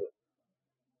 And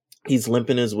he's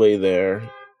limping his way there.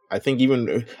 I think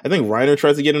Reiner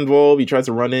tries to get involved. He tries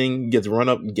to run in, gets run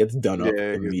up, gets done up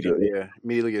immediately.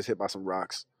 Immediately gets hit by some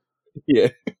rocks. Yeah.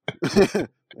 Hey,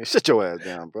 shut your ass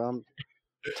down, bro. I'm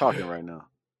talking right now.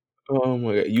 Oh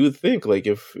my god! You would think like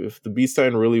if the Beast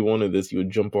Titan really wanted this, he would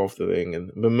jump off the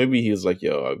thing, but maybe he was like,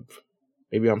 "Yo,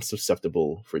 maybe I'm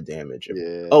susceptible for damage."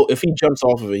 If he jumps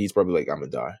off of it, he's probably like, "I'm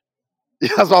gonna die."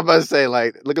 Yeah, that's what I'm about to say.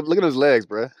 Like, look at his legs,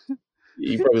 bro.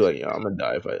 He probably like, "Yo, I'm gonna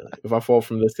die if I fall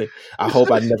from this thing. I hope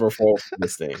I never fall from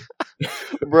this thing."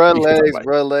 Bro,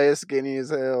 legs skinny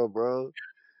as hell, bro.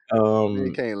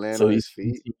 He can't land on his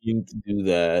feet. Continuing to do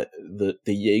that.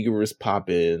 The Jaegers pop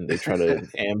in. They try to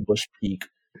ambush Peak.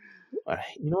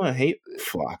 I hate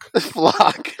Flock.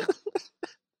 Flock.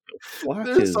 Flock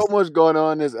There's so much going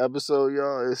on in this episode,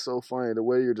 y'all. It's so funny. The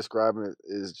way you're describing it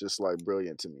is just like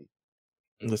brilliant to me.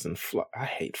 Listen, I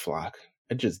hate Flock.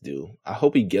 I just do. I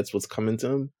hope he gets what's coming to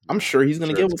him. I'm sure he's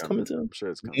gonna get what's coming to him. I'm sure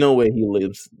it's coming. No way he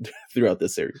lives throughout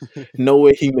this series. No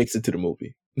way he makes it to the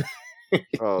movie.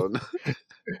 Oh no.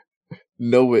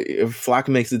 No way. If Flock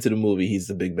makes it to the movie, he's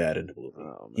the big bad in the movie.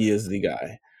 Oh, he is the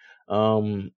guy.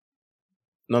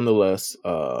 Nonetheless,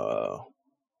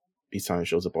 Beast Titan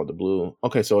shows up on the blue.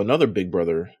 Okay, so another big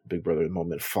brother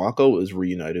moment. Falco is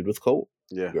reunited with Colt.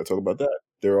 Yeah, we gotta talk about that.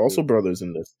 There are also brothers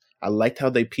in this. I liked how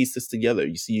they pieced this together.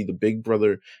 You see the big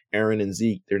brother, Eren and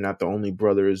Zeke, they're not the only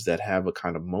brothers that have a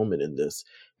kind of moment in this,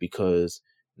 because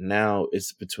now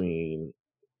it's between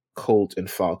Colt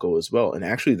and Falco as well. And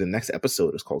actually the next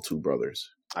episode is called Two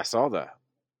Brothers. I saw that.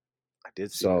 I did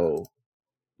see that.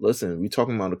 Listen, we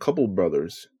talking about a couple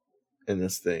brothers in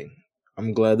this thing.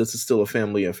 I'm glad this is still a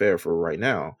family affair for right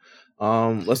now.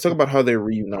 Let's talk about how they're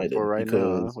reunited. For right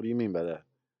now, what do you mean by that?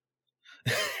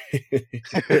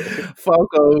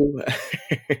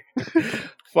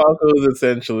 Falco's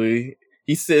essentially,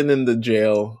 he's sitting in the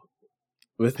jail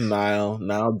with Nile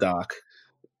Doc.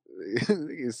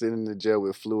 He's sitting in the jail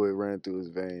with fluid running through his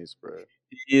veins, bro.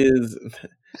 He is.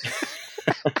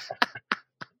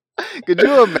 Could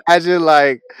you imagine,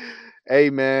 like, hey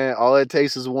man, all it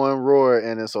takes is one roar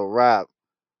and it's a wrap.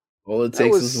 All it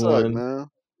takes is one. Man.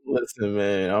 Listen,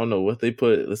 man, I don't know what they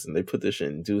put. Listen, they put this shit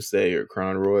in Douce or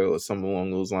Crown Royal or something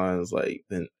along those lines. Like,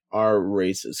 then our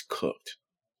race is cooked.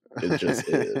 It just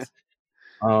is.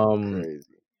 Crazy.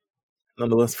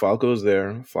 Nonetheless, Falco's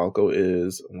there. Falco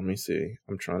is. Let me see.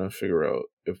 I'm trying to figure out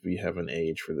if we have an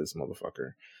age for this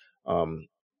motherfucker.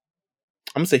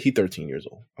 I'm gonna say he's 13 years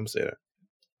old. I'm gonna say that.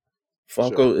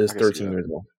 Falco is I can see 13 that. years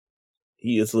old.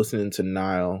 He is listening to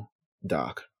Nile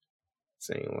Doc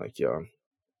saying like, "Yo,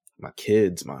 my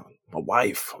kids, my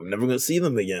wife, I'm never gonna see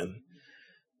them again."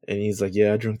 And he's like,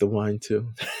 "Yeah, I drink the wine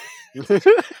too."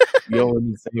 We all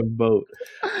in the same boat.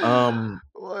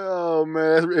 Well,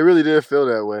 man, it really did feel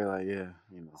that way. Like, yeah,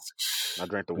 you know, I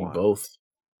drank the we wine. both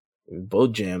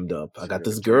jammed up. I got got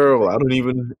this the drinking girl. I problem. don't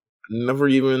even, never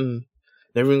even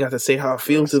got to say how I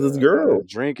feel to this I got girl. a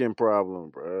drinking problem,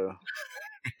 bro.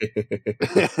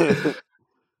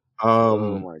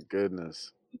 Oh my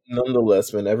goodness.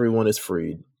 Nonetheless, man, everyone is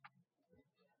freed.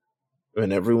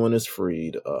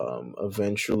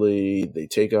 Eventually they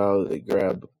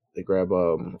grab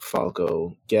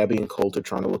Falco. Gabby and Colt are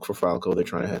trying to look for Falco. They're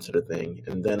trying to head to the thing,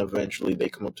 and then eventually they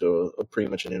come up to a pretty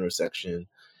much an intersection,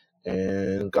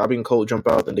 and Gabby and Colt jump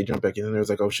out, and they jump back in, and there's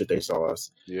like, oh shit, they saw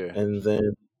us. Yeah. And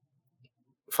then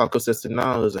Falco says to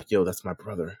Nile, is like, yo, that's my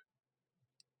brother.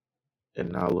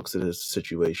 And Nile looks at his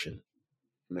situation.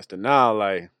 Mr. Nile,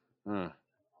 like, God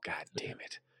damn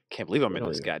it. Can't believe I'm in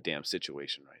this goddamn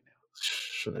situation right now.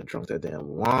 Shouldn't have drunk that damn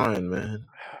wine, man.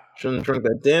 Shouldn't have drunk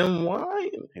that damn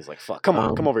wine. He's like, fuck, come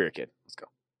over here, kid. Let's go.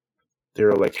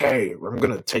 They're like, hey, I'm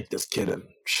going to take this kid and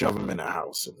shove him in a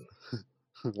house. And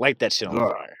light that shit on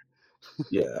fire.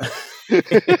 Yeah.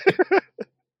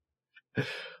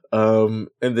 And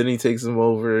then he takes him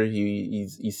over.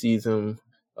 He sees him.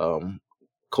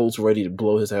 Colt's ready to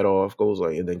blow his head off.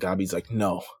 And then Gabi's like,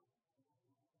 no.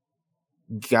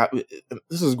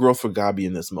 This is growth for Gabi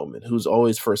in this moment, whose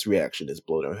always first reaction is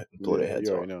blow their heads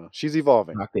off. Know. She's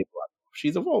evolving.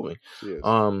 She's evolving. She is.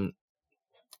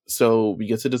 So we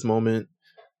get to this moment,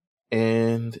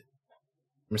 and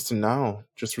Mr. Nile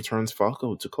just returns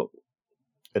Falco to Colt,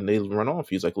 and they run off.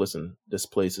 He's like, listen, this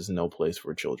place is no place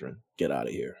for children. Get out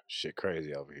of here. Shit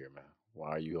crazy over here, man. Why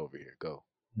are you over here? Go.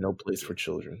 No place for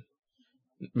children.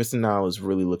 Mr. Nile is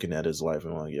really looking at his life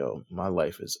and like, yo, my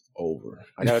life is over.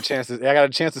 I got a chance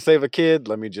to save a kid.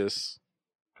 Let me just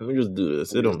do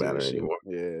this. It don't matter anymore.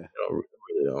 Yeah. It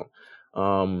really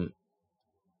don't.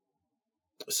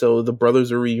 So the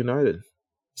brothers are reunited. You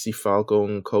see Falco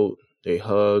and Colt, they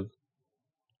hug.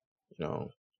 You know,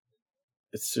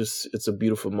 it's a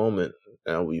beautiful moment.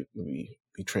 Now we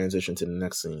transition to the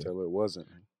next scene. Until it wasn't.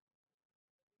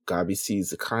 Gabi sees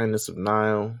the kindness of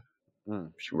Nile.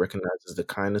 She recognizes the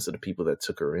kindness of the people that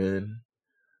took her in.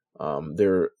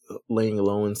 They're laying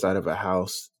low inside of a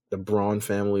house. The Braun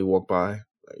family walk by.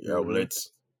 Like, yo,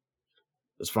 let's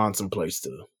find some place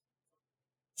to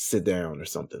sit down or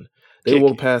something. They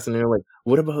walk past and they're like,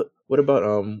 what about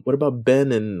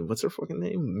Ben and what's her fucking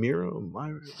name? Myra?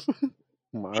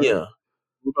 Yeah.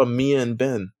 What about Mia and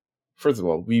Ben? First of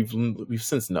all, we've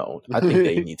since known. I think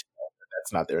they need to know that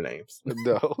that's not their names.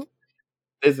 No.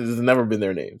 This has never been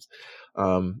their names.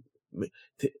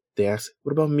 They ask,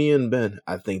 what about Mia and Ben?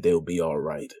 I think they'll be all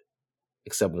right.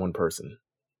 Except one person.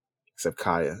 Except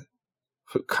Kaya.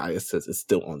 Kaya says it's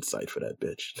still on site for that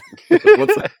bitch.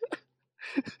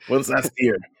 Once I see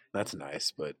her. That's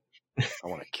nice, but I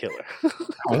want to kill her.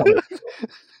 I want to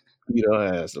beat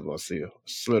her ass if I see her.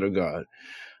 Swear to God.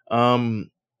 And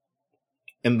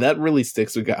that really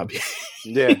sticks with Gabi.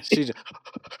 Yeah,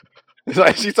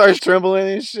 she starts trembling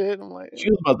and shit. I'm like, she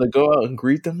was about to go out and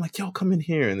greet them, like, yo, come in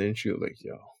here. And then she was like,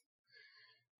 yo,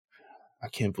 I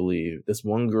can't believe this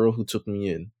one girl who took me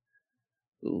in,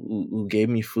 who gave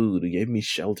me food, who gave me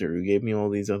shelter, who gave me all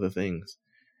these other things,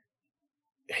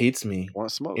 hates me.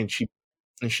 Want smoke. And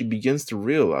she begins to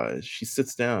realize, she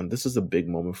sits down. This is a big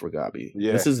moment for Gabi.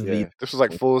 Yeah, this was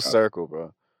like full circle,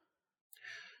 bro.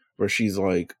 Where she's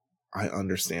like, I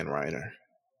understand Reiner.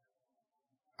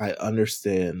 I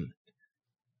understand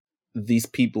these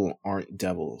people aren't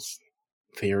devils.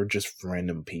 They are just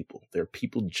random people. They're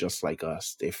people just like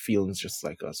us. They have feelings just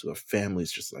like us, who have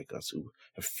families just like us, who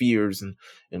have fears and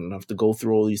have to go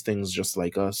through all these things just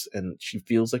like us. And she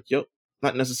feels like, yo,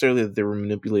 not necessarily that they were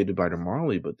manipulated by the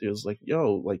Marley, but there's like,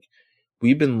 yo, like,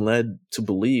 we've been led to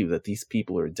believe that these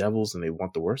people are devils and they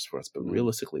want the worst for us, but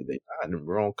realistically they not, and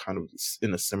we're all kind of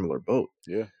in a similar boat.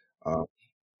 Yeah.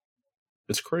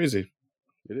 It's crazy.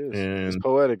 It is. And it's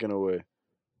poetic in a way.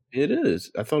 It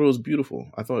is. I thought it was beautiful.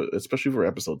 I thought, especially for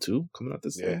episode 2 coming out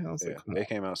this thing. I was like, they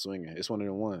came out swinging. It's one of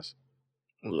the ones.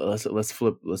 Let's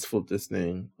flip this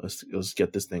thing. Let's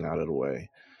get this thing out of the way.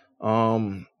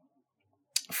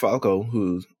 Falco,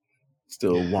 who's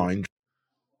still wine,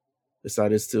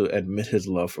 decided to admit his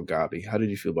love for Gabi. How did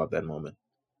you feel about that moment?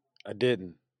 I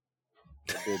didn't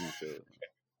feel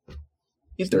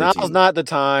it. Now's not the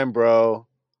time, bro.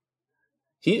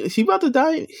 He about to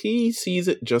die. He sees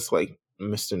it just like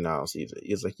Mr. Now sees it.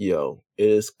 He's like, yo, it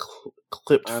is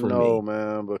clipped I for know, me.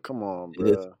 man, but come on, It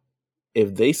is, bro.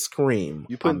 if they scream,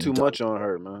 You putting I'm too done. much on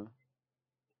her, man.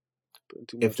 Putting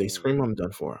too If much they on her. scream, I'm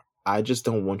done for. I just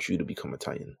don't want you to become a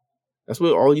Titan. That's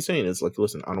what all he's saying is like,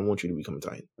 listen, I don't want you to become a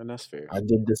Titan. And that's fair. I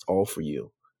did this all for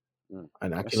you.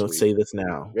 And I That's cannot sweet. say this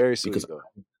now Very sweet, because though.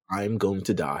 I'm going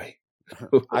to die.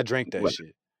 I drank that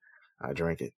shit. I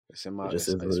drank it. It's in my. It just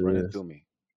It's is what running it is. through me.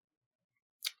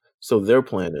 So their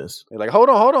plan is They're like, hold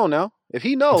on now. If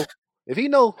he know, if he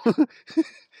know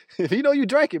you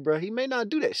drank it, bro, he may not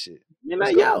do that shit. he may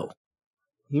not yell.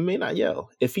 He may not yell.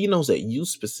 If he knows that you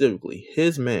specifically,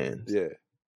 his man,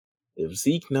 if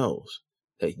Zeke knows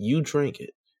that you drank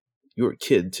it, you're a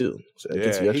kid too. So that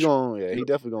gets you extra. He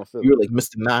definitely gonna feel You're it. like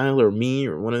Mr. Nile or me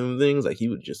or one of them things. Like he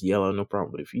would just yell out no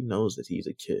problem. But if he knows that he's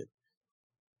a kid,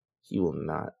 he will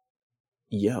not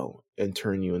yell and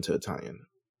turn you into a Titan.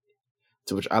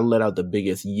 To which I let out the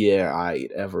biggest I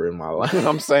ever in my life.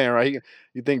 I'm saying, right?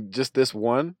 You think just this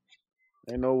one?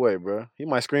 Ain't no way, bro. He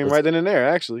might scream right then and there,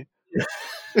 actually.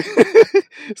 As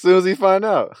soon as he find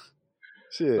out.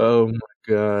 Shit. Oh my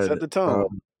god. Set the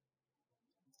tone.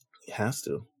 Has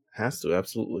to,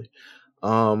 absolutely.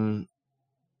 And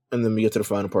then we get to the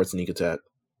final part, sneak attack.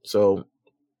 So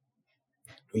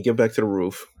we get back to the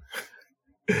roof.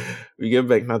 We get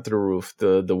back not to the roof,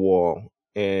 the wall,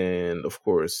 and of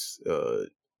course,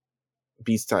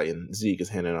 Beast Titan Zeke is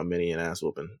handing out many an ass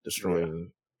whooping,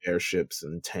 destroying airships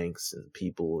and tanks and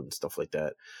people and stuff like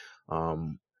that.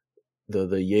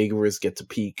 The Jaegers get to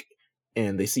peek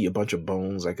and they see a bunch of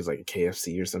bones, like it's like a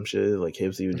KFC or some shit, like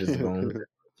KFC with just bones.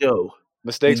 Yo,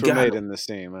 mistakes were made in this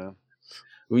scene, man.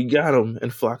 We got him,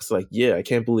 and Flock's like, yeah, I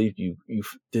can't believe you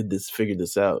figured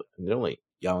this out. And they're like,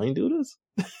 y'all ain't do this.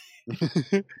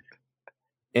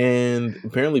 And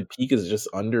apparently Peek is just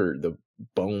under the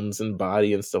bones and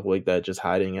body and stuff like that, just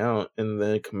hiding out. And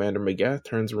then Commander McGath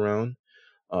turns around,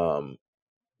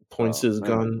 points his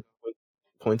gun,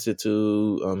 points it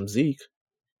to Zeke,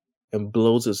 and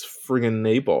blows his friggin'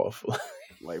 nape off.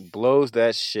 Like blows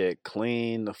that shit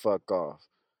clean the fuck off.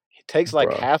 He takes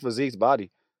like half of Zeke's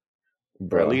body.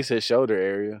 Or at least his shoulder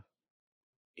area.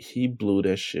 He blew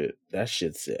that shit. That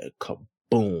shit said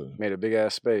kaboom. Made a big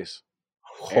ass space.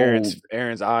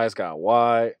 Eren's eyes got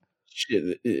wide.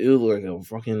 Shit, it looked like a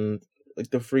fucking, like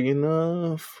the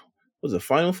freaking was it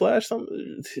Final Flash?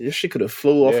 Something. This shit could have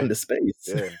flew off into space.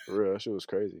 Yeah, for real. That shit was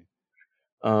crazy.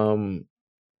 And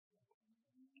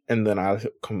then I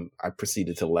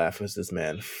proceeded to laugh as this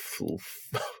man flew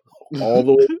all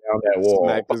the way down that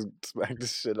wall. Smacked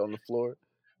this shit on the floor.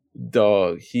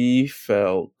 Dog, he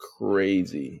felt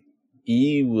crazy.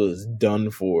 He was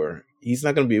done for. He's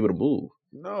not gonna be able to move.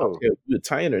 No, if you're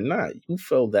Titan or not, you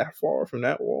fell that far from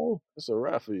that wall. It's a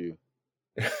wrap for you.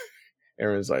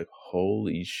 Eren's like,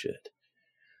 holy shit.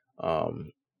 But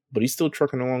he's still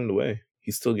trucking along the way.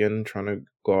 He's still trying to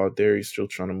go out there. He's still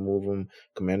trying to move him.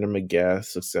 Commander McGath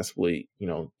successfully,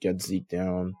 gets Zeke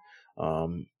down.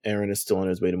 Eren is still on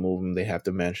his way to move him. They have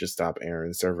to manage to stop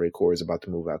Eren. Survey Corps is about to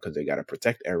move out because they got to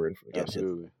protect Eren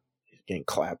from getting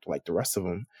clapped like the rest of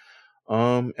them.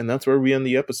 And that's where we end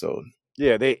the episode.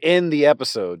 Yeah, they end the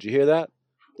episode. You hear that?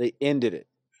 They ended it.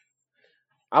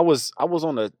 I was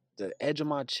on the edge of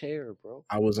my chair, bro.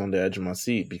 I was on the edge of my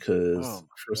seat because,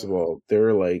 first of all, they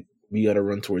were like, we got to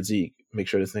run towards Zeke. Make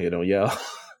sure this nigga don't yell.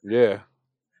 Yeah.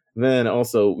 And then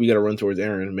also, we got to run towards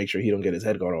Eren and make sure he don't get his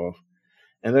head cut off.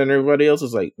 And then everybody else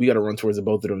is like, we got to run towards the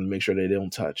both of them to make sure they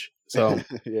don't touch. So,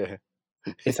 yeah.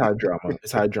 It's high drama.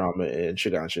 It's high drama in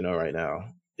Shiganshina right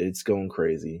now. It's going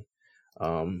crazy.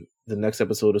 The next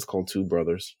episode is called Two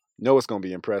Brothers. No, it's going to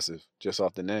be impressive just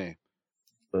off the name.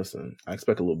 Listen, I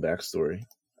expect a little backstory.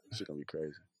 It's going to be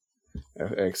crazy.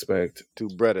 I expect... Two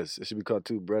Brothers. It should be called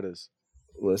Two Brothers.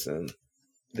 Listen,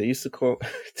 they used to call...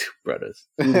 Two Brothers.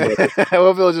 What if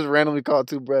it was just randomly called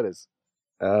Two Brothers?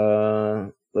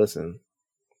 Listen.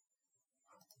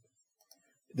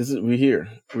 We're here.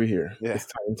 Yeah. It's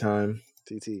time.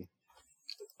 TT.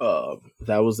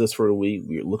 That was this for the week.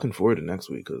 We're looking forward to next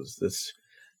week because this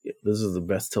is the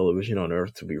best television on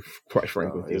earth, to be quite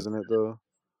frank with you. Isn't it though?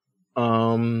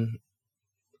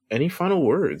 Any final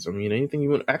words? I mean, anything you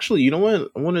want? Actually, you know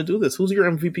what? I want to do this. Who's your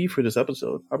MVP for this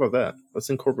episode? How about that? Let's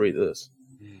incorporate this.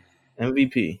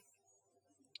 MVP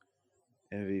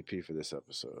for this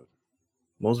episode.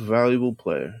 Most valuable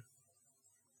player.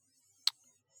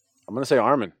 I'm gonna say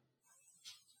Armin.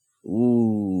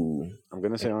 Ooh. I'm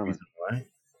gonna say Armin. Why?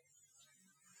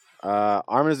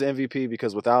 Armin is the MVP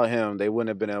because without him, they wouldn't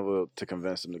have been able to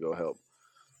convince him to go help.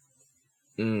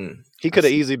 He could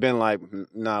have easily been like,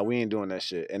 nah, we ain't doing that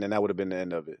shit. And then that would have been the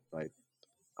end of it. Like,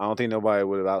 I don't think nobody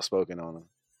would have outspoken on him.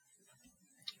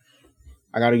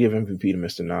 I gotta give MVP to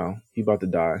Mr. Nile. He about to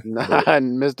die. But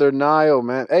Mr. Nile,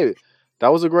 man. Hey, that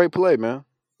was a great play, man.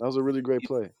 That was a really great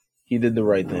play. he did the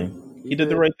right thing. He did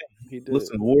the right thing. He did.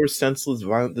 Listen, war is senseless.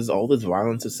 All this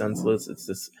violence is senseless. It's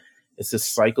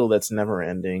this cycle that's never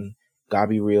ending.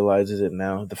 Gabi realizes it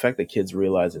now. The fact that kids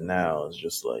realize it now is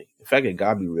just like the fact that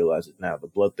Gabi realizes it now. The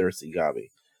bloodthirsty Gabi.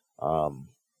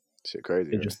 Shit,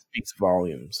 crazy. It right? just speaks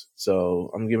volumes.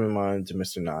 So I'm giving mine to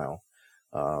Mr. Nile.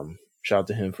 Shout out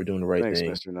to him for doing the right thing.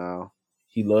 Thanks, Mr. Nile.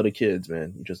 He love the kids,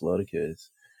 man. He just love the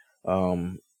kids.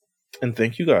 And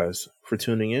thank you guys for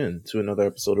tuning in to another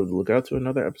episode of The Lookout, to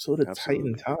another episode of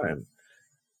Titan Time.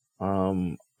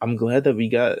 I'm glad that we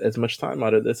got as much time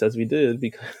out of this as we did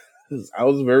because I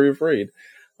was very afraid.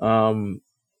 But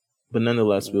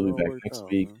nonetheless, we'll be back next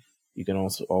week. Man. You can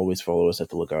also always follow us at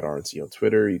The Lookout RNC on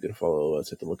Twitter. You can follow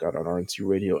us at The Lookout on RNC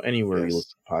Radio anywhere you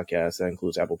listen to podcasts. That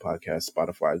includes Apple Podcasts,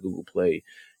 Spotify, Google Play,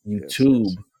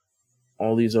 YouTube,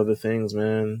 all these other things,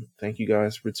 man. Thank you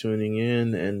guys for tuning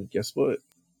in. And guess what?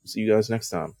 See you guys next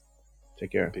time.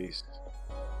 Take care. Peace.